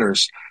 many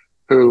donors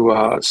who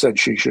said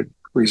she should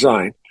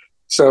resign.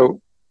 So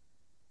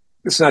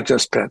it's not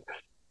just Penn.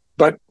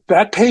 But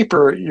that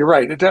paper, you're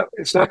right.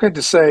 It's not going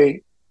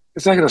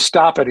to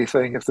stop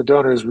anything if the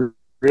donor is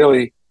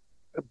really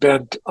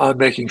bent on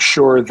making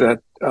sure that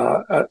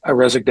a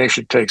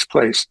resignation takes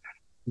place.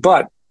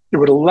 But it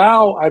would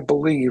allow, I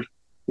believe,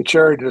 the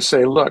charity to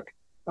say, look,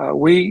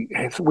 we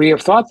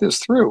have thought this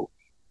through.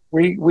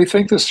 We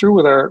think this through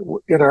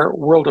in our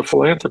world of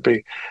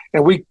philanthropy,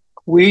 and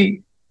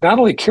we not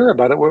only care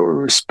about it, but we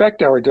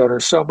respect our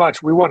donors so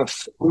much. We want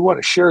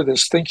to share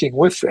this thinking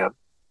with them.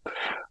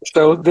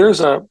 So there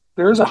is a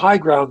high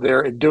ground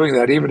there in doing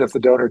that, even if the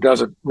donor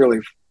doesn't really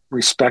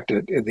respect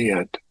it in the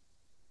end.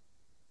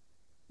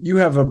 You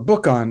have a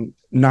book on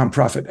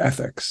nonprofit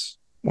ethics.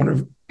 One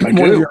of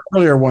your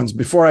earlier ones.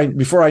 Before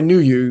I knew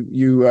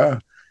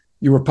you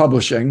were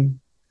publishing,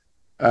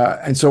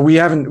 and so we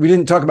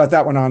didn't talk about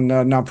that one on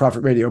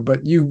Nonprofit Radio.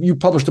 But you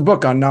published a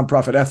book on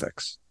nonprofit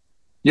ethics.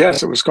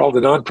 Yes, it was called the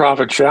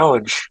Nonprofit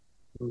Challenge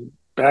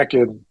back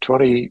in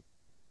 2010,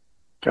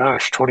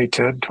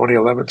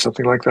 2011,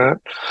 something like that.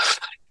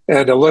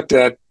 And I looked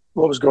at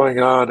what was going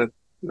on at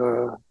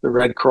the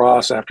Red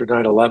Cross after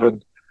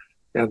 9/11,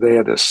 and they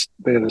had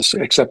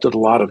accepted a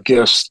lot of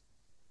gifts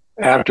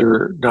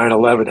after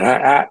 9/11,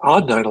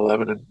 on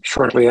 9/11, and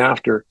shortly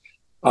after.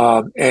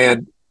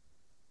 And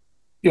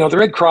the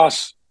Red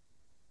Cross,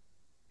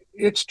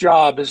 its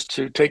job is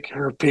to take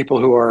care of people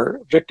who are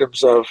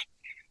victims of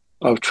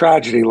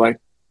tragedy, like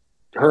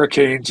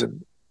hurricanes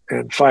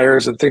and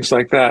fires and things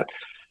like that.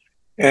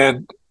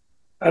 And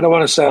I don't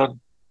want to sound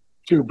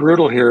too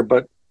brutal here,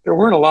 but there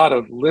weren't a lot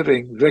of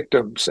living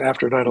victims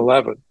after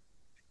 9/11.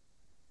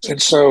 And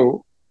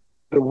so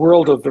the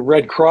world of the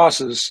Red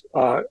Crosses,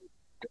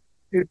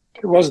 it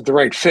wasn't the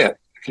right fit,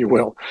 if you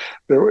will.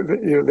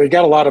 They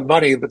got a lot of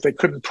money, but they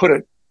couldn't put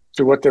it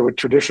to what they would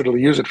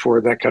traditionally use it for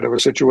in that kind of a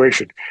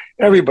situation.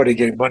 Everybody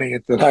gave money,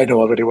 that I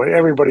know of anyway.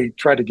 Everybody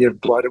tried to give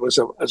blood. It was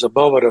a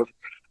moment of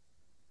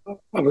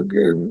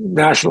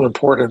national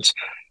importance.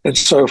 And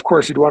so, of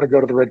course, you'd want to go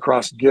to the Red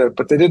Cross and give,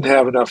 but they didn't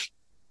have enough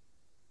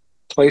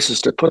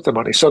places to put the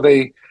money. So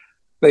they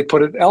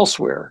put it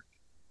elsewhere.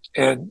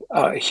 And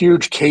a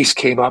huge case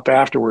came up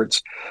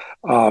afterwards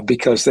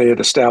because they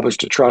had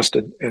established a trust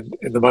and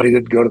the money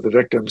didn't go to the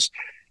victims.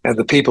 And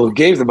the people who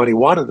gave the money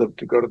wanted them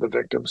to go to the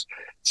victims.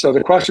 So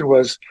the question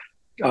was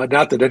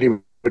not that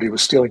anybody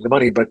was stealing the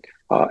money, but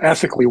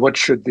ethically, what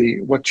should the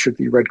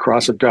Red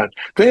Cross have done?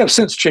 They have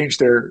since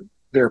changed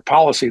their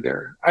policy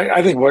there.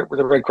 I think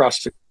the Red Cross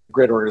is a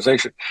great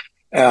organization,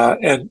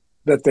 and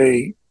that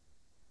they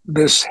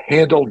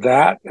mishandled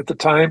that at the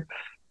time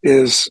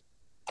is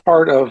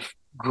part of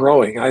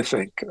growing. I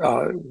think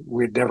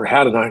we'd never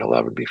had a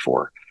 9/11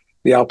 before.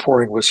 The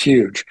outpouring was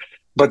huge.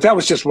 But that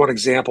was just one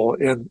example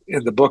in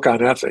the book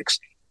on ethics.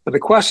 And the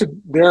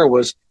question there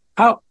was,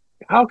 how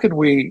can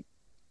we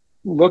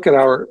look at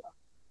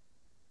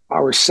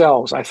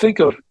ourselves? I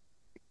think of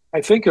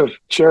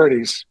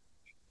charities.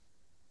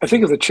 I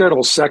think of the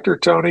charitable sector,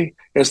 Tony,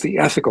 as the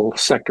ethical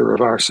sector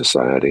of our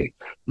society.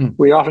 Mm.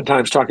 We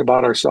oftentimes talk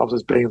about ourselves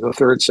as being the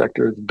third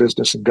sector, the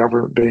business and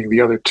government being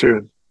the other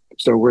two.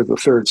 So we're the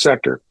third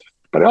sector.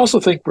 But I also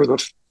think we're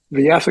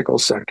the ethical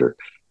sector.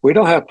 We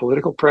don't have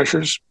political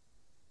pressures.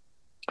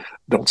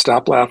 Don't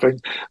stop laughing.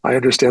 I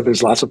understand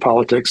there's lots of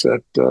politics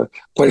at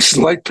places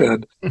like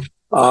Penn and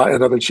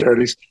other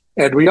charities.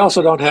 And we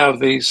also don't have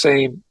the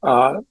same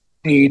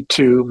need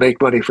to make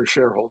money for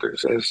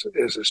shareholders as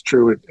is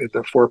true in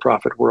the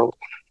for-profit world.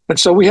 And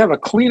so we have a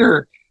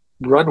cleaner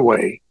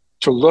runway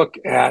to look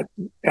at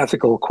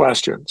ethical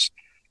questions.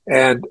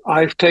 And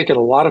I've taken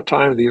a lot of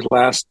time in these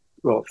last,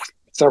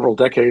 several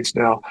decades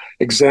now,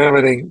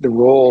 examining the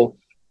role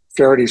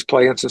charities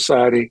play in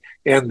society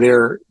and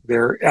their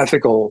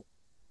ethical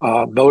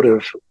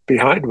motive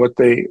behind what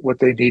they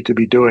need to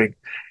be doing.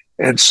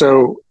 And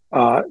so,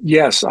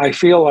 yes, I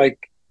feel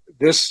like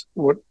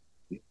what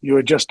you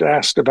had just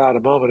asked about a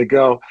moment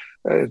ago,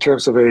 in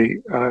terms of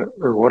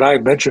or what I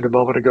mentioned a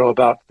moment ago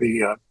about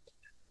the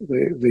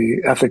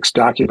ethics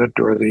document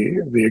or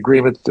the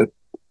agreement that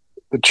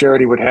the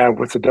charity would have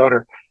with the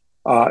donor,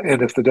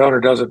 and if the donor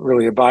doesn't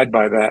really abide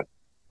by that,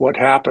 what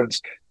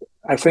happens?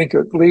 I think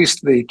at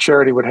least the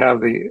charity would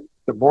have the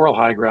moral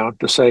high ground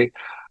to say,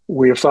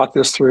 we have thought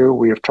this through.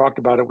 We have talked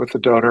about it with the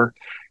donor,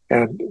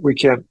 and we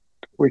can't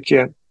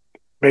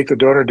make the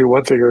donor do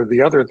one thing or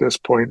the other at this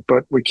point,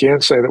 but we can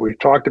say that we've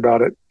talked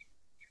about it.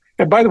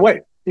 And by the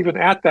way, even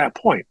at that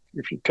point,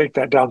 if you take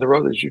that down the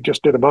road as you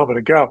just did a moment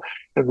ago,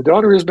 and the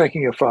donor is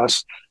making a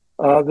fuss,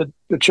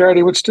 the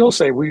charity would still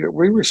say, we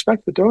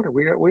respect the donor.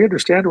 We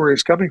understand where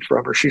he's coming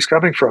from or she's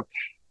coming from.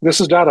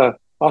 This is not a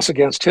us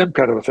against him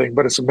kind of a thing,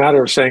 but it's a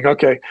matter of saying,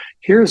 okay,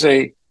 here's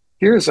a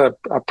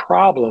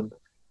problem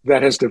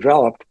that has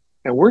developed,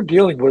 and we're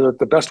dealing with it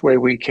the best way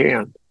we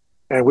can.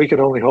 And we can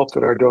only hope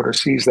that our donor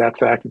sees that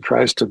fact and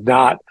tries to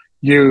not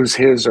use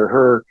his or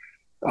her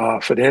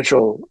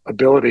financial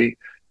ability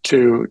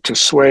to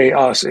sway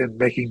us in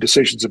making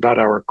decisions about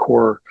our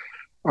core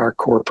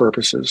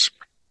purposes.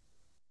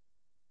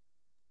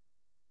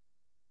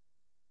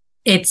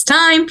 It's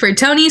time for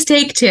Tony's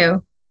Take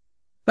Two.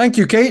 Thank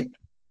you, Kate.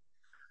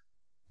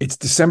 It's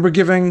December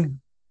giving.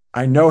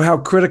 I know how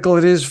critical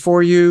it is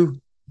for you.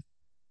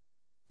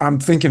 I'm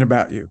thinking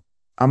about you.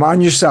 I'm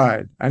on your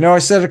side. I know I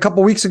said it a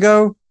couple weeks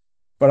ago,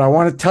 but I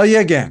want to tell you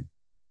again.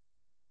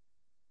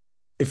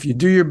 If you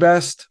do your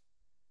best,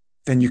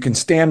 then you can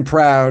stand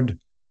proud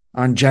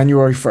on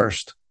January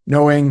 1st,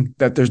 knowing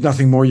that there's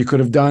nothing more you could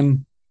have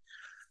done.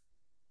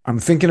 I'm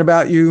thinking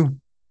about you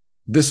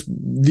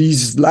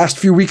these last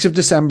few weeks of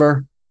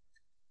December.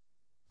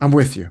 I'm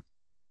with you.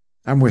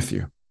 I'm with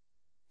you.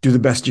 Do the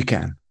best you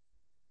can.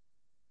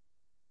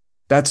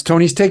 That's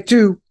Tony's Take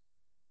Two.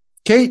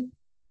 Kate?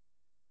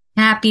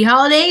 Happy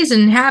holidays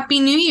and Happy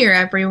New Year,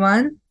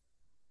 everyone.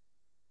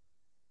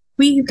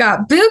 We've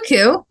got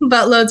buku,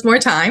 but loads more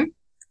time.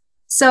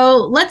 So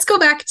let's go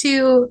back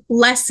to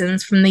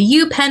lessons from the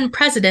UPenn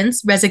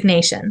president's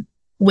resignation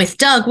with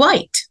Doug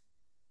White.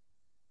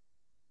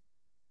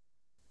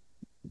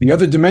 The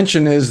other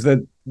dimension is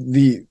that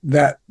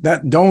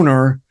that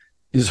donor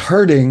is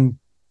hurting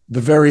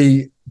the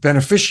very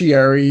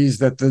beneficiaries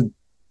that the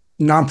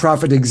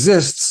nonprofit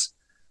exists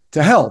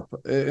to help.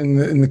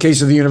 In the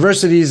case of the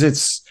universities,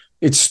 it's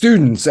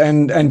students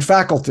and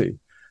faculty.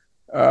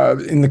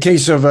 In the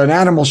case of an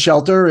animal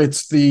shelter,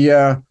 it's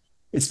the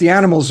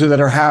animals that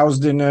are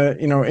housed in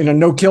a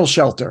no-kill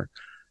shelter.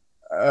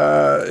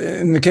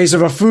 In the case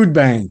of a food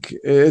bank,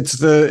 it's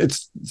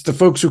the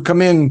folks who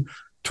come in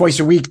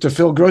twice a week to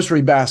fill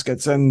grocery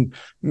baskets and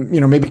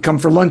maybe come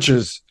for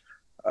lunches.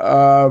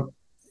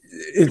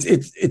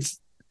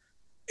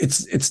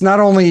 It's not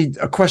only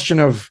a question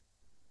of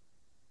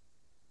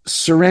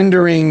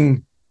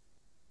surrendering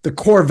the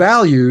core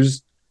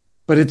values,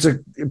 but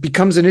it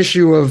becomes an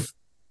issue of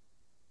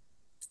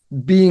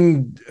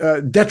being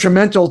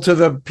detrimental to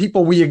the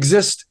people we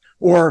exist,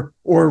 or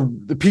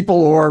the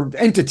people or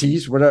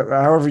entities,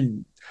 whatever.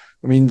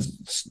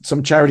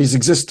 Some charities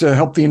exist to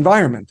help the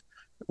environment.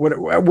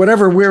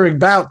 Whatever we're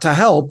about to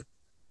help,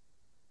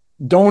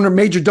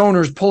 major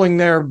donors pulling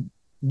their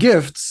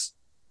gifts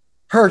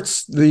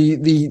hurts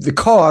the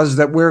cause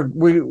that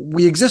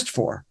we exist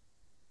for.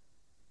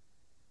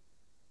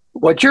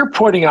 What you're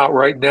pointing out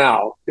right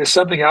now is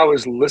something I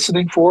was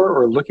listening for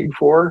or looking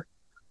for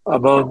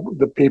among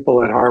the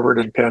people at Harvard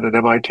and Penn and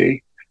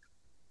MIT.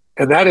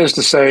 And that is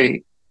to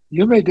say,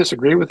 you may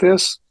disagree with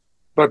this,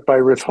 but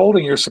by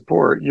withholding your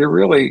support, you're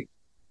really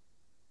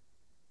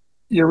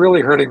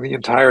hurting the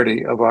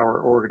entirety of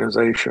our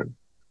organization.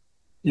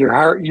 You're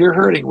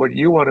hurting what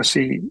you want to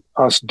see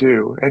us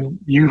do. And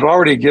you've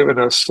already given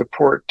us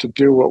support to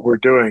do what we're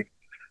doing.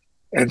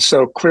 And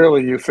so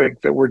clearly you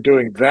think that we're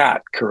doing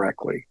that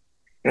correctly.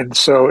 And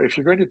so if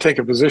you're going to take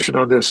a position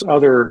on this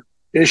other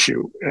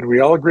issue, and we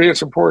all agree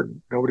it's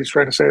important, nobody's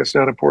trying to say it's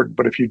not important,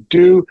 but if you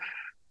do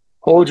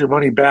hold your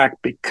money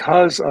back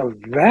because of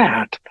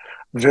that,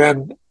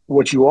 then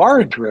what you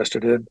are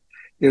interested in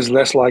is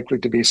less likely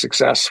to be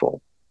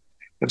successful.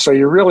 And so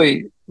you're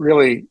really,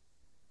 really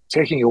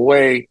taking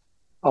away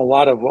a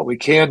lot of what we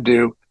can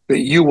do that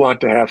you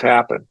want to have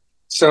happen.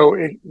 So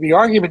the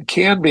argument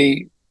can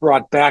be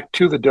brought back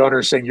to the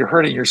donor saying, you're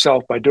hurting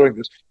yourself by doing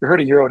this. You're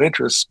hurting your own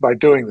interests by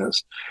doing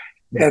this.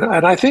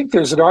 And I think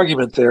there's an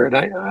argument there. And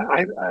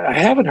I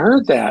haven't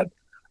heard that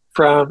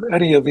from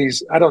any of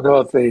these. I don't know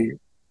if they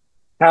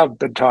have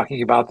been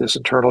talking about this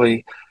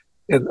internally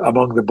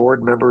among the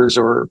board members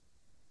or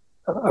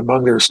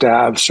among their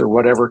staffs or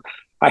whatever.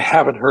 I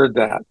haven't heard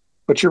that.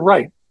 But you're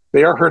right.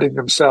 They are hurting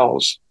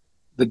themselves.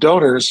 The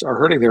donors are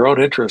hurting their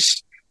own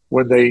interests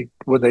when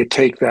they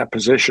take that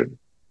position.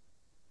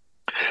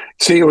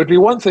 See, it would be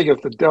one thing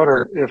if the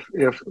donor,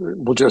 if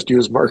we'll just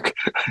use Mark,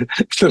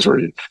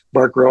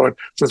 Mark Rowan,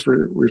 since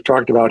we've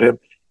talked about him,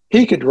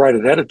 he could write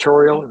an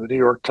editorial in the New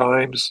York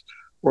Times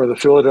or the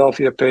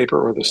Philadelphia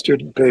paper or the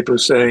student paper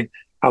saying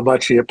how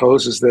much he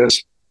opposes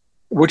this,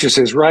 which is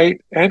his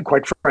right and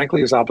quite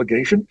frankly his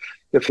obligation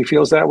if he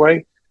feels that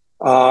way.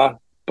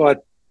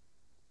 But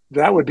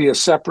that would be a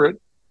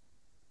separate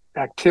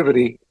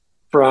activity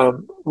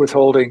from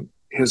withholding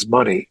his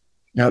money.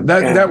 Yeah,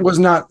 that was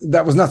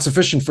not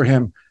sufficient for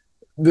him.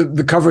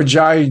 The coverage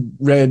I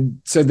read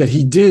said that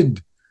he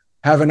did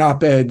have an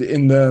op-ed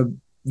in the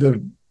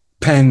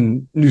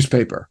Penn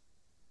newspaper.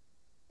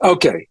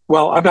 Okay,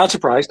 well, I'm not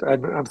surprised.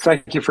 I'm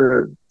thank you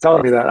for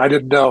telling me that. I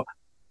didn't know.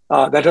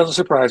 That doesn't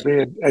surprise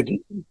me, and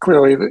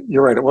clearly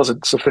you're right. It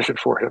wasn't sufficient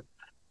for him.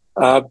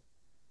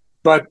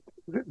 But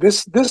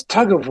this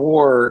tug of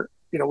war,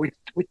 we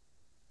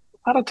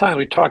a lot of times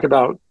we talk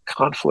about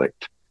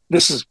conflict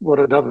this is what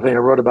another thing I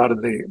wrote about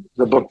in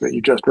the book that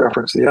you just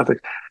referenced, The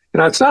Ethics.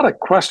 It's not a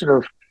question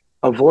of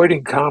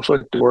avoiding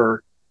conflict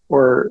or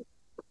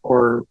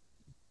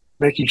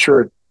making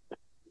sure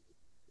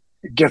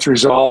it gets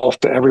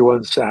resolved to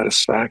everyone's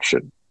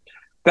satisfaction.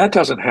 That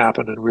doesn't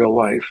happen in real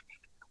life.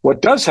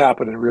 What does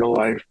happen in real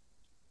life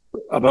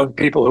among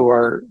people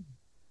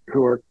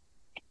who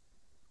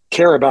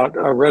care about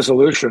a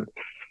resolution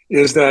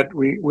is that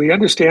we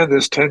understand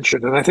this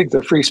tension, and I think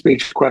the free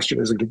speech question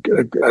is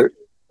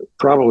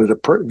probably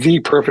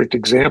the perfect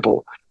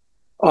example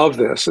of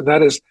this, and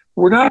that is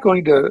we're not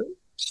going to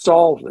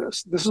solve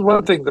this. This is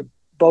one thing that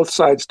both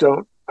sides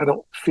I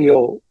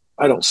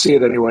don't see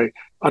it anyway,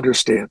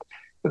 understand.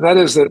 And that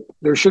is that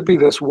there should be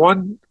this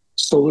one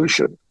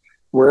solution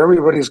where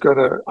everybody's going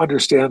to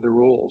understand the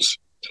rules.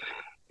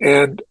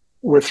 And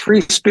with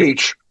free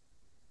speech,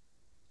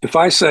 if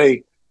I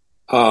say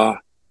Hamas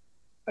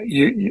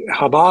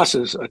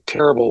is a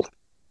terrible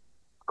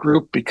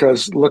group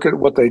because look at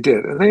what they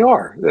did, and they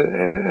are,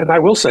 and I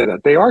will say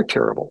that they are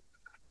terrible.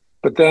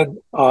 But then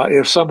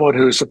if someone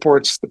who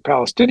supports the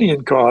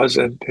Palestinian cause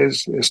and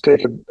has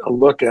taken a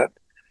look at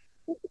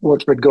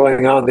what's been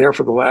going on there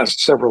for the last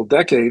several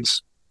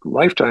decades,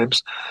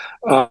 lifetimes,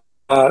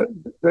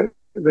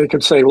 they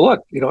can say,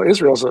 look,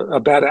 Israel's a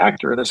bad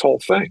actor in this whole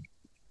thing.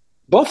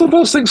 Both of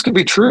those things can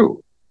be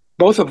true.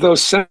 Both of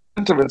those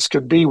sentiments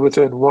can be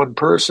within one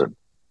person.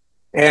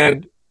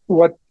 And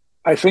what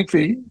I think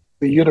the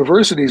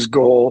university's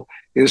goal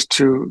is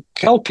to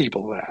tell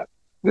people that.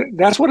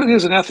 That's what it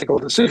is in ethical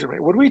decision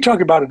making. When we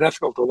talk about an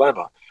ethical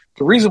dilemma,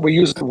 the reason we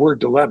use the word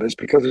dilemma is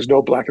because there's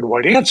no black and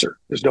white answer.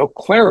 There's no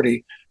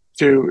clarity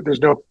there's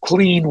no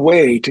clean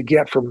way to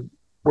get from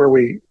where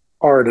we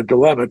are in a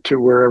dilemma to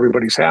where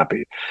everybody's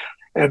happy.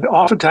 And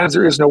oftentimes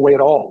there is no way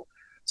at all.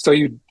 So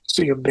you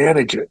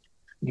manage it.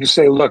 You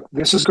say, look,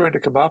 this is going to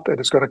come up and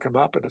it's going to come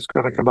up and it's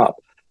going to come up.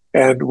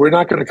 And we're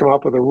not going to come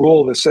up with a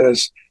rule that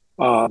says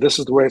this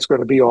is the way it's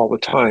going to be all the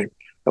time.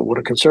 But when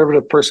a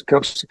conservative person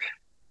comes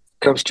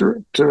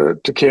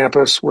to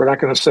campus, we're not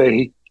going to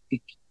say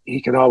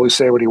he can always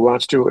say what he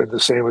wants to, and the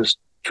same is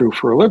true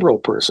for a liberal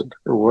person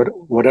or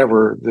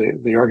whatever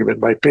the argument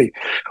might be.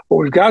 What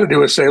we've got to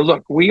do is say,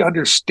 look, we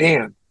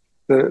understand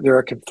there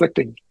are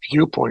conflicting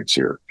viewpoints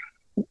here,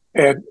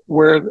 and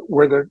where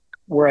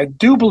I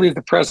do believe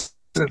the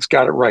president's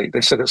got it right.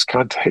 They said it's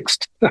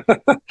context.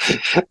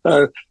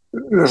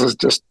 This is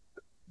just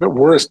the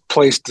worst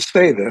place to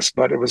say this,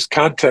 but it was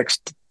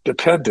context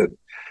dependent.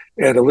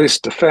 And Elise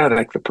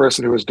Stefanik, the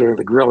person who was doing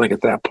the grilling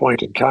at that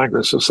point in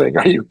Congress, was saying,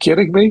 "Are you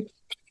kidding me?"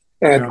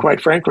 And quite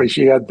frankly,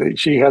 she had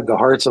the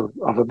hearts of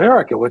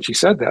America when she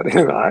said that.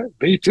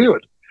 Me too.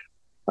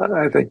 And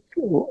I think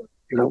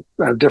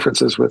I have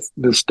differences with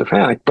Ms.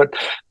 Stefanik, but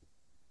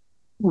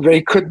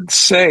they couldn't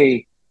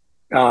say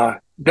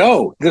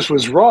no, this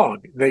was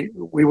wrong.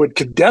 We would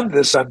condemn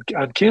this on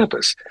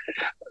campus.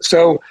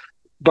 So,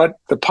 but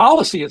the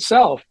policy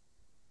itself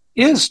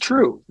is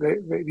true.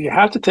 You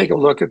have to take a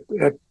look at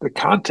the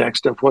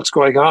context of what's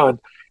going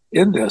on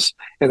in this.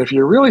 And if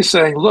you're really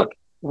saying, look,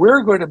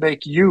 we're going to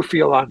make you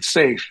feel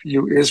unsafe,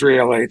 you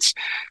Israelites,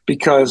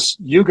 because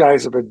you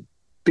guys have been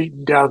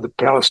beating down the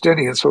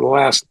Palestinians for the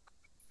last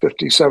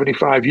 50,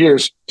 75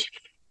 years,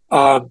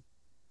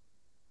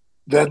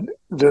 then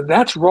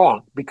that's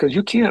wrong, because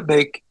you can't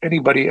make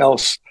anybody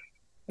else,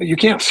 you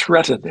can't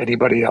threaten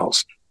anybody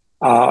else,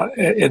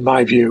 in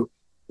my view.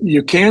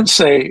 You can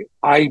say,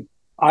 I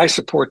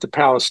support the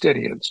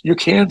Palestinians. You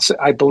can say,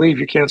 I believe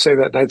you can say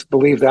that, and I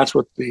believe that's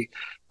what the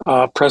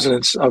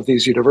presidents of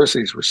these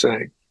universities were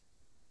saying.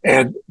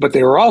 But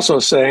they were also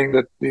saying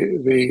that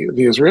the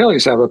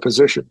Israelis have a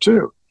position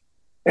too.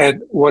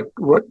 And what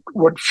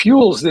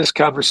fuels this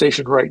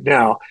conversation right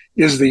now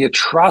is the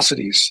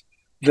atrocities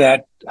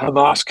that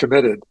Hamas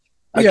committed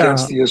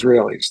against the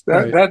Israelis.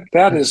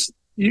 That is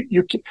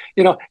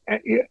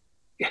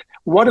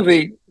one of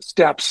the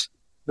steps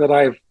that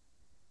I've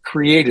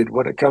created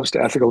when it comes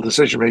to ethical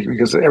decision making,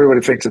 because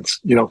everybody thinks it's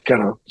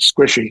kind of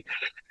squishy,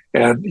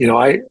 and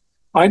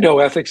I know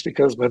ethics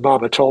because my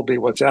mama told me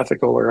what's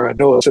ethical, or I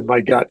know it's in my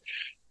gut.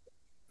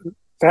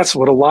 That's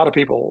what a lot of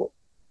people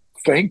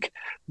think.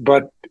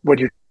 But when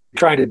you're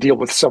trying to deal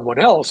with someone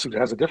else who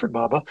has a different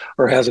mama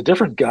or has a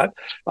different gut,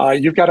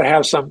 you've got to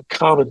have some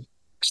common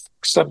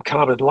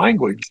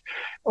language,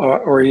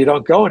 or you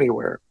don't go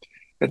anywhere.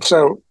 And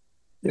so,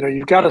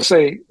 you've got to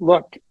say,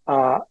 look,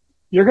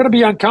 you're going to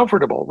be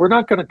uncomfortable. We're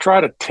not going to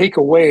try to take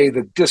away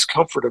the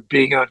discomfort of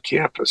being on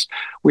campus.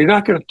 We're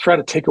not going to try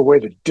to take away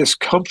the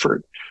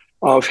discomfort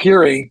of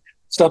hearing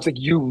something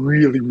you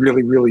really,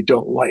 really, really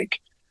don't like.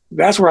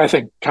 That's where I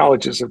think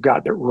colleges have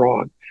gotten it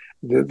wrong.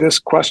 This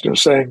question of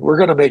saying we're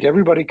going to make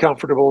everybody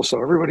comfortable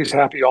so everybody's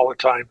happy all the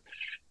time,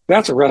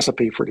 that's a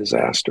recipe for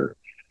disaster.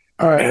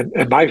 All right.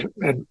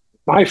 And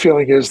my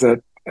feeling is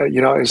that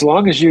as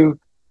long as you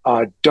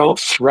don't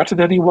threaten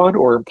anyone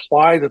or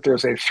imply that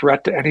there's a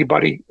threat to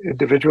anybody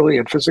individually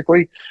and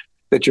physically,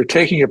 that you're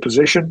taking a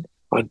position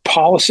on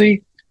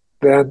policy,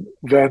 then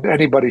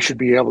anybody should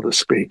be able to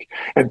speak.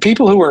 And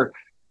people who are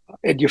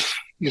and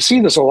you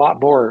see this a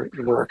lot more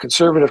where a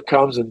conservative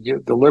comes and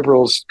the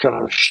liberals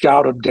kind of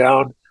shout them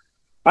down.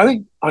 I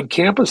think on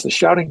campus, the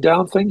shouting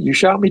down thing, you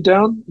shout me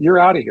down, you're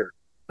out of here.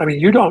 I mean,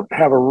 you don't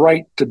have a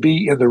right to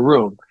be in the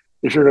room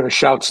if you're going to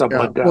shout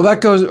someone down. Well,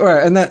 that goes, all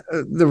right, and that,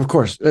 of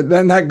course,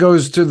 then that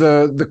goes to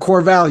the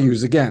core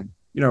values again.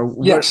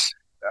 Yes.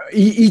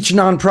 Each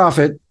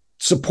nonprofit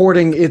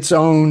supporting its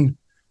own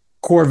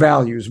core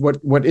values,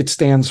 what it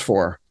stands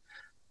for,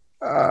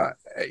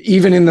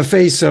 even in the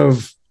face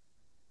of,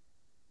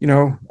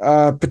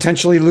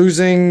 potentially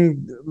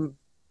losing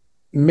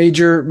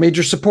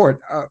major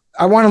support.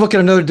 I want to look at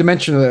another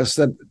dimension of this,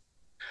 that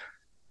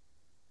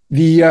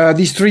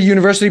these three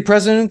university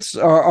presidents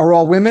are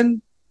all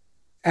women,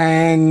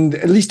 and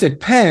at least at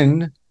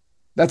Penn,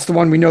 that's the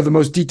one we know the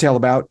most detail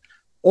about,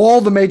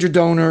 all the major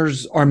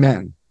donors are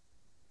men.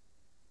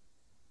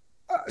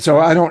 So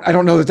I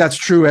don't know that that's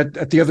true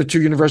at the other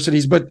two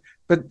universities, but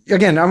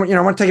again, I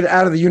want to take it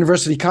out of the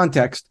university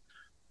context.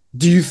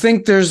 Do you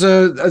think there's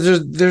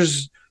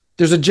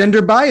a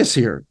gender bias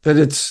here, that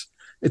it's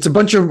a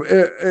bunch of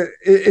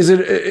is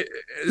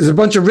a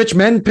bunch of rich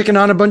men picking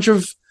on a bunch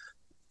of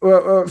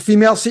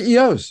female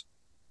CEOs?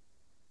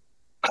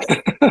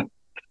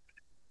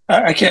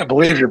 I can't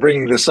believe you're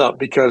bringing this up,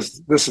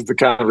 because this is the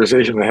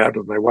conversation I had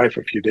with my wife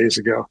a few days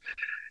ago,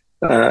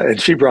 and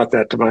she brought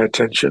that to my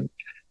attention.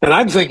 And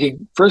I'm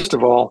thinking, first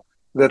of all,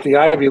 that the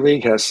Ivy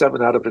League has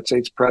 7 out of its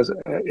 8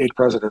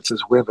 presidents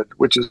as women,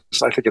 which is,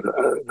 I think, an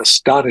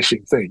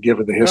astonishing thing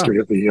given the history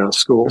of the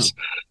schools.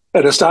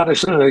 An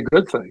astonishing and a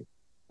good thing.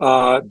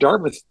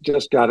 Dartmouth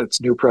just got its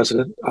new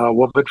president, a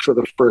woman, for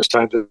the first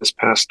time this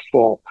past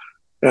fall.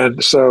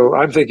 And so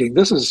I'm thinking,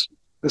 this is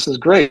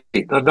great.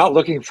 I'm not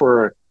looking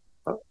for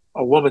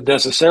a woman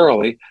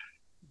necessarily.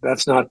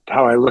 That's not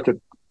how I look at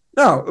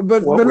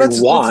but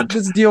let's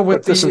deal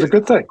with this is a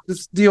good thing.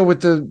 Let's deal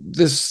with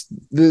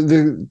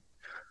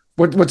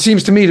what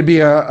seems to me to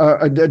be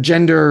a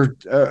gender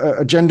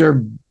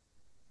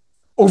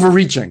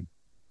overreaching.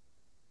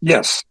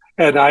 Yes,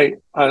 and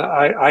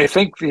I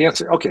think the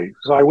answer. Okay,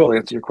 so I will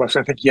answer your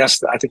question. I think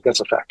yes. I think that's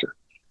a factor,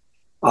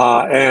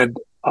 but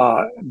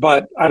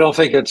I don't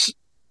think it's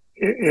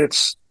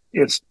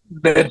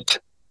meant.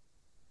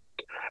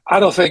 I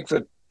don't think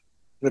that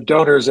the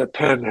donors at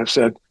Penn have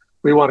said,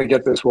 we want to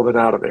get this woman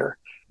out of there.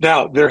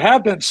 Now, there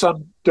have been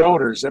some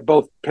donors at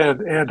both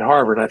Penn and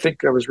Harvard. I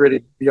think I was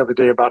reading the other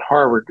day about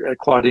Harvard,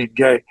 Claudine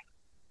Gay.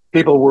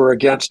 People were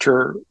against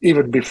her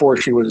even before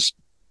she was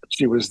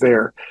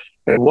there.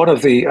 And one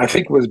of the, I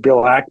think it was Bill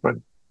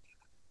Ackman,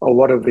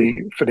 one of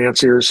the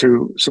financiers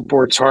who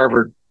supports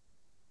Harvard,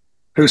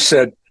 who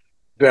said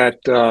that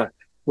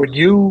when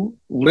you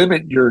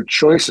limit your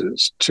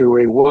choices to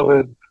a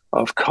woman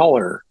of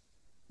color,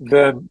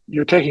 then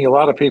you're taking a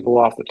lot of people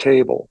off the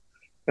table.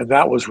 And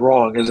that was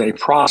wrong as a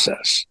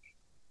process.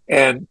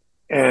 And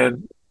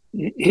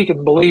he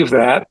can believe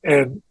that,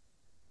 and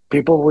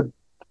people would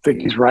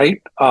think he's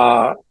right.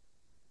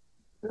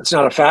 It's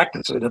not a fact,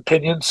 it's an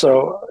opinion.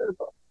 So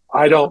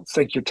I don't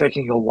think you're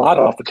taking a lot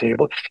off the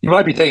table. You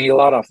might be taking a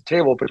lot off the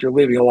table, but you're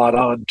leaving a lot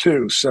on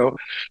too. So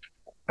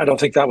I don't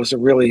think that was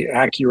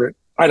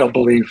I don't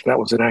believe that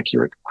was an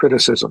accurate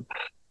criticism.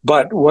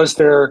 But was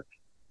there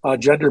a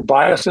gender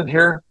bias in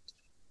here?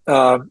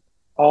 All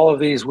of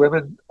these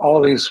women, all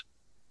of these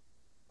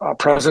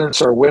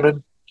presidents are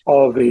women.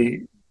 All of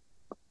the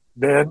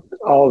men,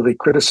 all of the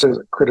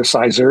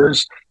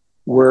criticizers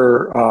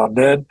were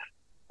men,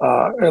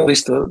 at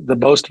least the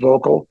most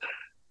vocal.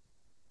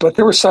 But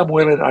there were some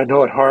women I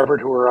know at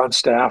Harvard who were on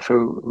staff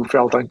who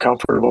felt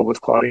uncomfortable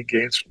with Claudine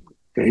Gay's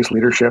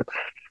leadership.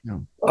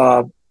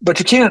 Yeah. But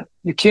you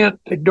can't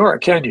ignore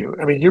it, can you?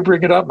 I mean, you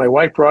bring it up. My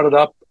wife brought it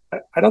up.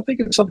 I don't think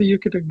it's something you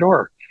can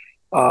ignore.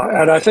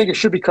 And I think it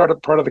should be part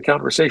of the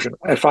conversation.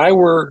 If I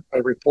were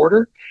a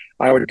reporter,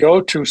 I would go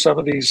to some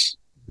of these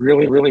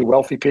really, really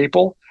wealthy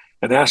people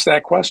and ask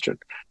that question.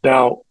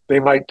 Now, they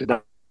might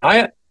deny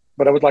it,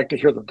 but I would like to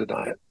hear them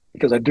deny it,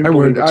 because I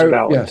believe it's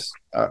valid. Yes,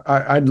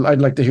 I'd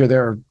like to hear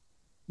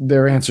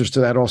their answers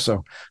to that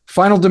also.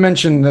 Final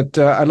dimension that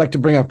I'd like to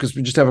bring up, because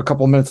we just have a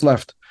couple of minutes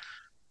left.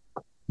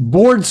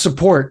 Board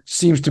support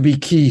seems to be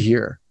key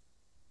here.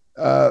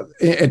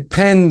 At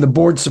Penn, the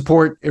board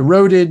support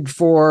eroded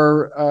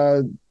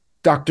for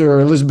Dr.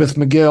 Elizabeth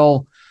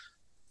McGill.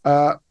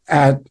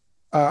 At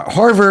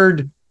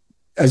Harvard,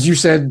 as you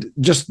said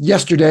just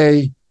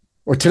yesterday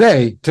or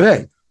today,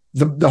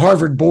 the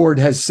Harvard board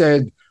has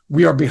said,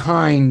 we are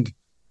behind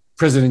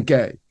President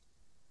Gay.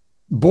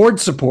 Board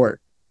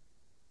support.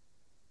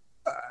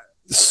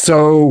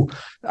 So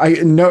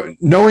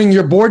knowing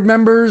your board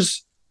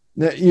members,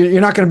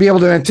 you're not going to be able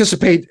to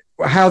anticipate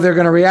how they're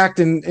going to react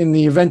in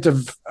the event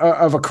of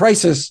a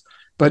crisis,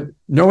 but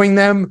knowing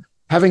them,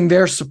 having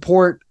their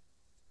support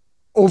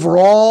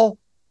overall,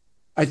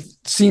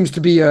 seems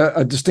to be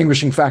a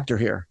distinguishing factor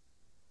here.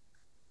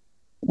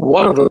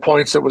 One of the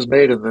points that was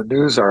made in the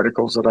news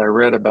articles that I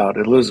read about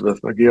Elizabeth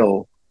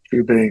McGill,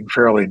 she being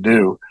fairly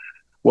new,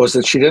 was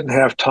that she didn't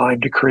have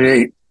time to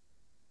create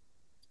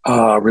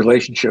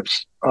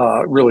relationships,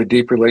 really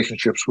deep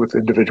relationships with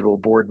individual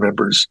board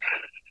members.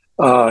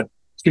 To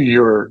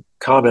your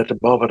comment a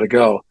moment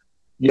ago,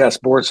 yes,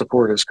 board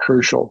support is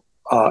crucial.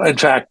 In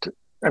fact,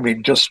 I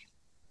mean,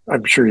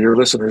 I'm sure your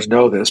listeners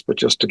know this, but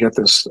just to get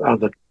this on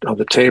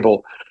the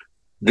table,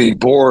 the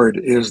board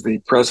is the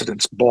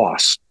president's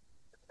boss,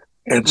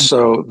 and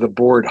so the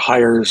board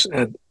hires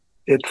and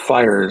it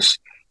fires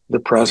the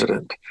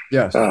president.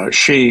 Yes.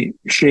 She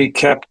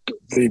kept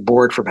the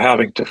board from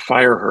having to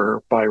fire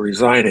her by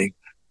resigning,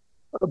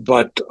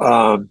 but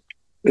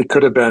it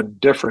could have been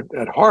different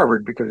at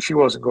Harvard because she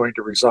wasn't going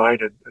to resign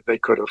and they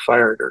could have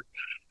fired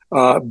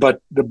her.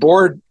 But the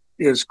board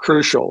is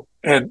crucial.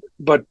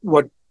 But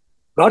what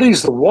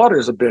muddies the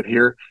waters a bit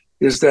here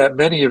is that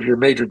many of your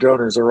major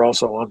donors are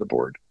also on the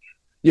board.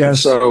 Yes. And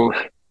so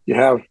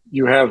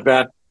you have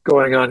that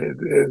going on,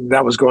 and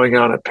that was going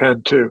on at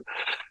Penn too.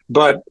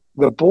 But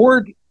the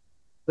board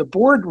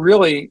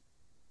really,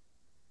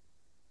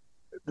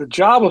 the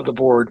job of the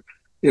board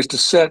is to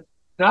set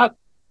not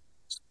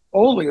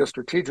only a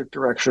strategic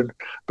direction,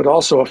 but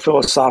also a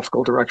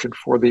philosophical direction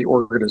for the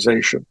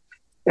organization.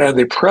 And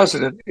the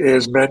president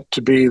is meant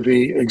to be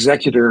the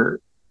executor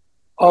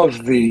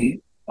of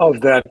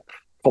that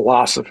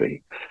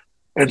philosophy.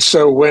 And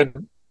so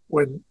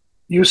when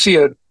you see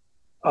a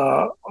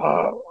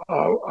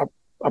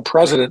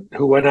president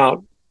who went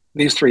out,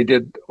 these three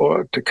did,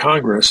 to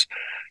Congress,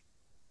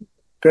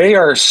 they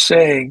are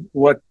saying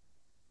what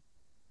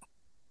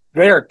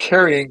they are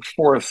carrying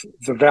forth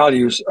the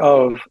values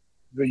of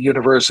the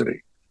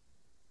university.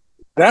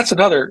 That's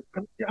another.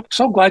 I'm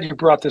so glad you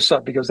brought this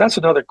up because that's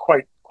another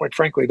quite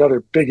frankly another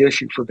big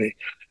issue for me.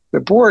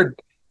 The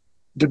board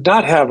did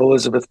not have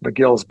Elizabeth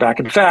Magill's back.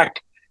 In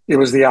fact, it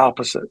was the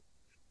opposite.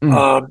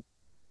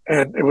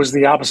 And it was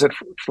the opposite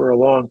for a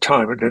long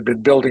time. It had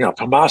been building up.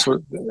 Hamas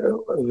was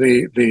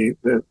the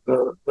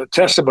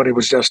testimony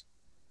was just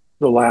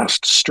the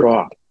last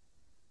straw.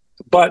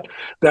 But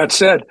that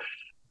said,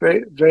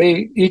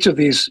 they each of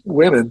these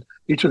women,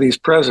 each of these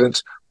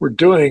presidents were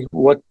doing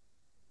what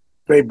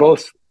they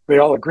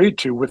all agreed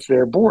to with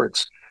their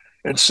boards.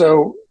 And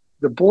so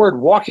the board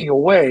walking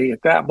away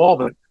at that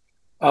moment,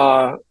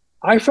 I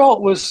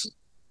felt was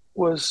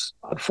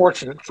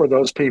unfortunate for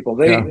those people.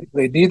 They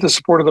need the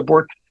support of the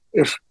board.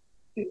 If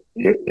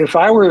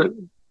I were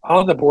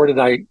on the board and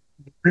I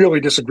really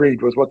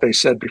disagreed with what they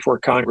said before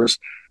Congress,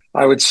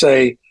 I would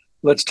say,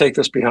 let's take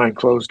this behind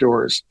closed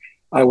doors.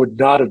 I would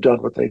not have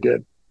done what they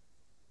did.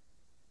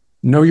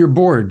 Know your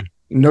board.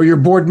 Know your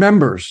board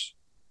members.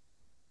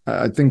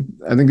 I think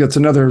that's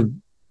another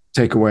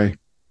takeaway.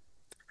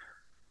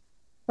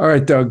 All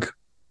right, Doug.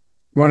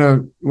 You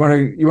want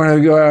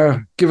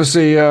to give us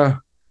a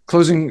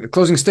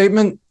closing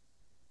statement?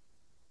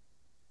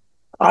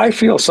 I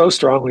feel so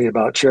strongly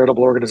about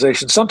charitable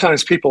organizations.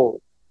 Sometimes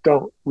people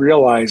don't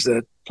realize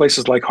that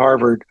places like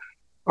Harvard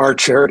are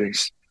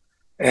charities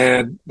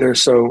and they're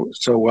so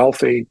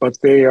wealthy, but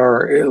they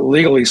are,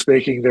 legally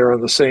speaking, they're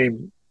on the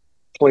same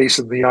place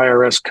in the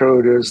IRS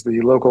code as the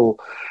local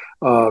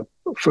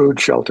food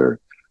shelter.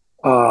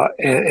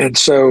 And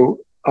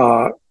so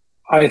I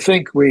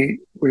think we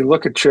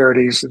look at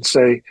charities and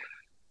say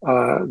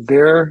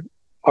there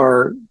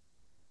are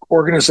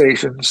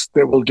organizations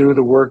that will do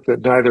the work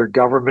that neither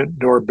government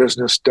nor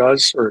business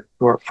does or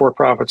nor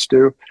for-profits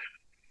do.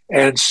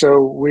 And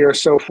so we are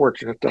so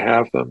fortunate to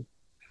have them.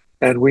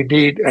 And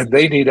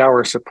they need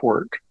our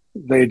support.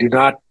 They do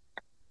not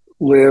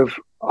live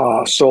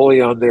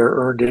solely on their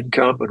earned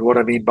income. And what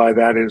I mean by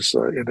that is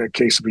in the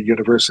case of a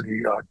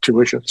university,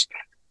 tuitions,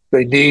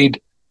 they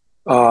need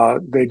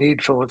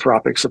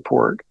philanthropic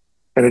support.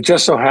 And it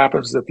just so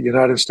happens that the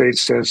United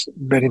States has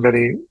many,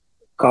 many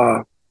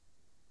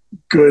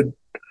good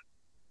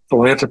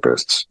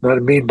philanthropists. What I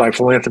mean by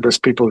philanthropists,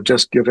 people who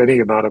just give any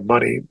amount of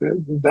money.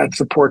 That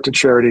support to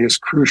charity is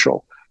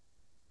crucial.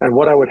 And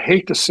what I would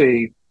hate to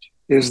see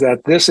is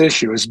that this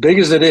issue, as big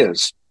as it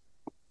is,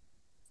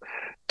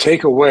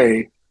 take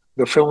away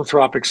the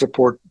philanthropic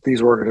support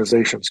these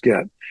organizations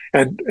get.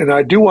 And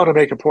I do want to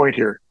make a point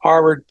here.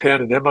 Harvard,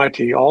 Penn, and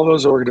MIT, all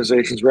those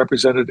organizations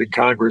represented in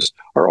Congress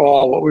are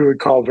all what we would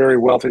call very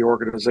wealthy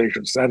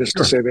organizations. That is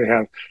to say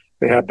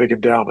they have big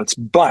endowments.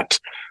 But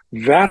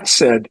that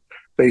said,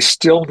 they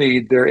still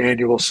need their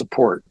annual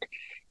support.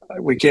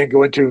 We can't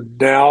go into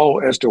now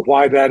as to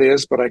why that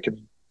is, but I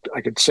can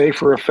say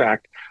for a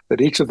fact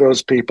that each of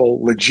those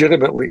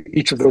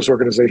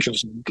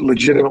organizations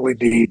legitimately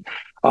need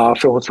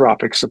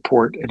philanthropic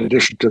support in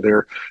addition to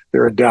their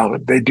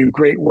endowment. They do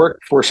great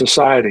work for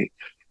society.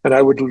 And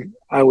I would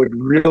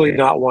really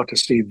not want to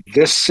see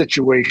this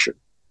situation,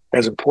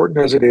 as important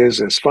as it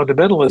is, as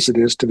fundamental as it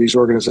is to these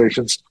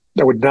organizations,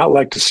 I would not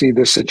like to see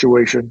this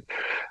situation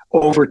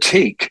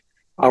overtake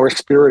our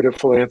spirit of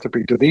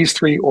philanthropy to these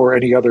three or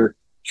any other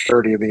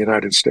charity in the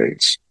United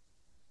States.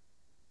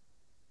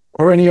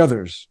 Or any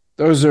others.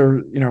 Those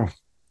are,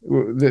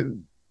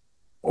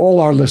 all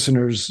our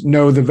listeners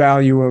know the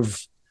value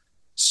of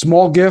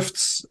small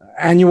gifts,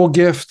 annual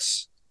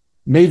gifts,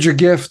 major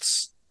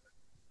gifts,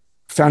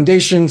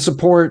 foundation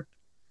support.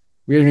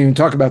 We didn't even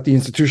talk about the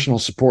institutional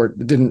support.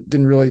 It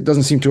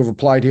doesn't seem to have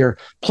applied here.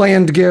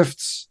 Planned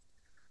gifts,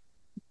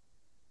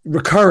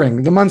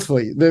 recurring, the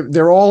monthly,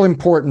 they're all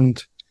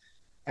important.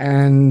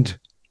 And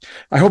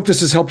I hope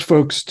this has helped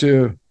folks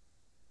to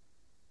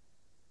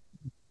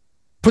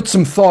put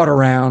some thought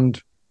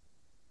around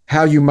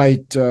how you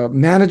might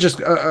manage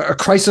a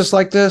crisis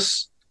like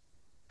this,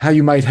 how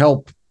you might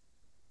help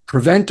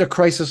prevent a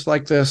crisis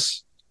like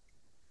this.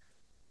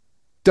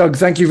 Doug,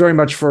 thank you very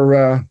much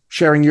for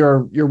sharing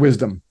your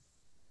wisdom.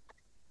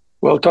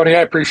 Well, Tony, I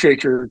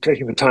appreciate your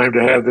taking the time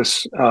to have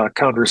this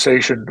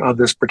conversation on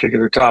this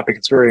particular topic.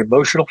 It's very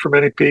emotional for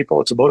many people.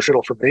 It's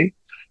emotional for me.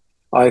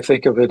 I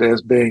think of it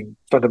as being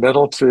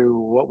fundamental to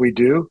what we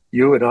do,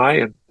 you and I,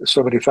 and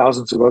so many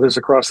thousands of others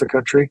across the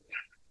country,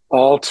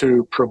 all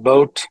to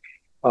promote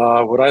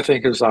what I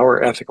think is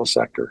our ethical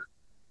sector.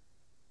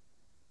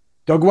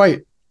 Doug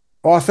White,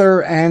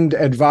 author and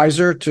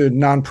advisor to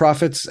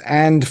nonprofits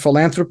and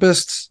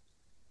philanthropists.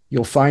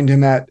 You'll find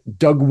him at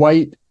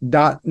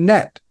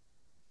dougwhite.net.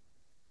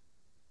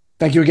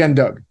 Thank you again,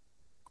 Doug.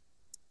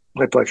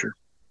 My pleasure.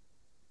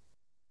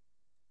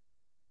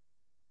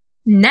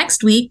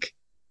 Next week,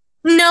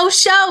 no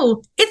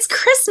show. It's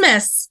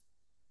Christmas.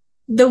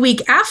 The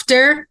week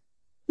after,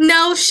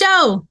 no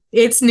show.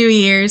 It's New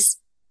Year's.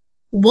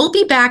 We'll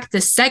be back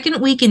the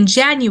second week in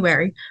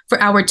January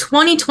for our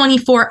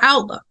 2024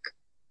 Outlook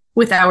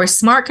with our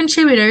smart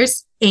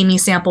contributors, Amy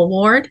Sample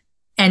Ward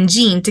and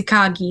Jean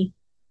Takagi.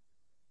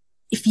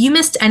 If you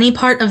missed any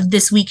part of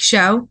this week's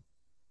show,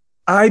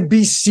 I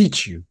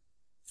beseech you,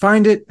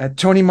 find it at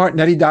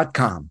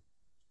TonyMartignetti.com.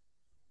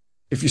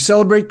 If you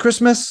celebrate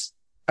Christmas,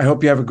 I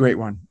hope you have a great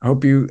one. I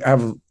hope you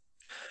have a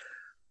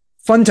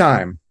fun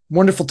time,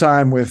 wonderful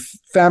time with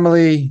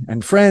family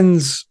and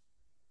friends.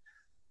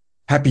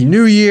 Happy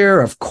New Year,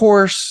 of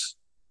course.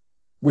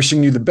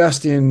 Wishing you the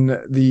best in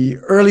the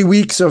early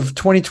weeks of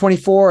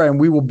 2024, and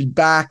we will be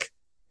back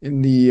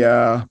in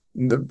the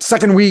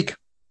second week.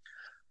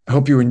 I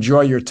hope you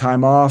enjoy your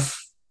time off,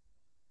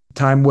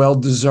 time well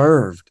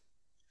deserved.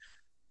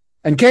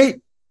 And Kate,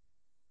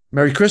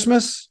 Merry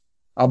Christmas.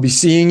 I'll be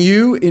seeing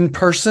you in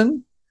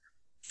person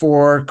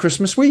for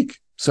Christmas week.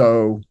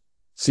 So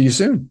see you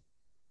soon.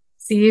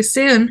 See you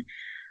soon.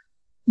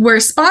 We're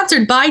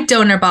sponsored by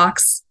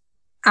DonorBox.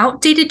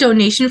 Outdated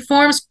donation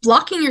forms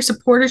blocking your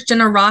supporters'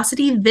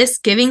 generosity this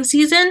giving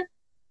season?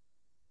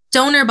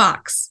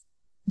 DonorBox,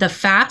 the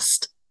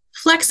fast,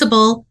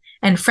 flexible,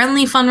 and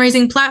friendly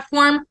fundraising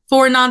platform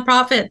for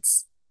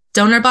nonprofits.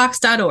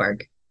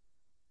 DonorBox.org.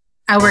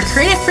 Our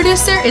creative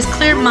producer is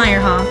Claire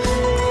Meyerhoff.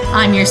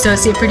 I'm your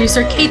associate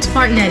producer, Kate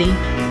Martignetti.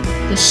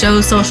 The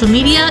show's social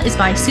media is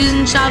by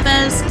Susan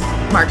Chavez.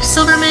 Mark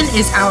Silverman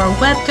is our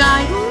web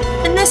guy.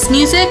 And this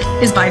music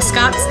is by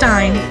Scott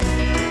Stein.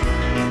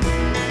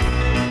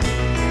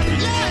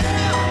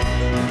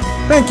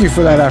 Thank you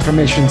for that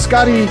affirmation,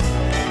 Scotty.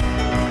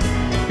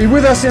 Be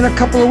with us in a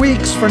couple of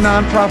weeks for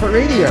Nonprofit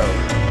Radio.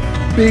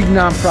 Big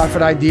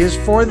nonprofit ideas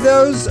for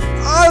those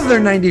other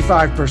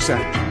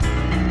 95%.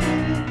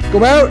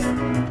 Go out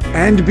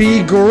and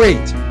be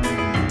great.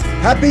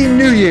 Happy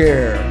New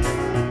Year.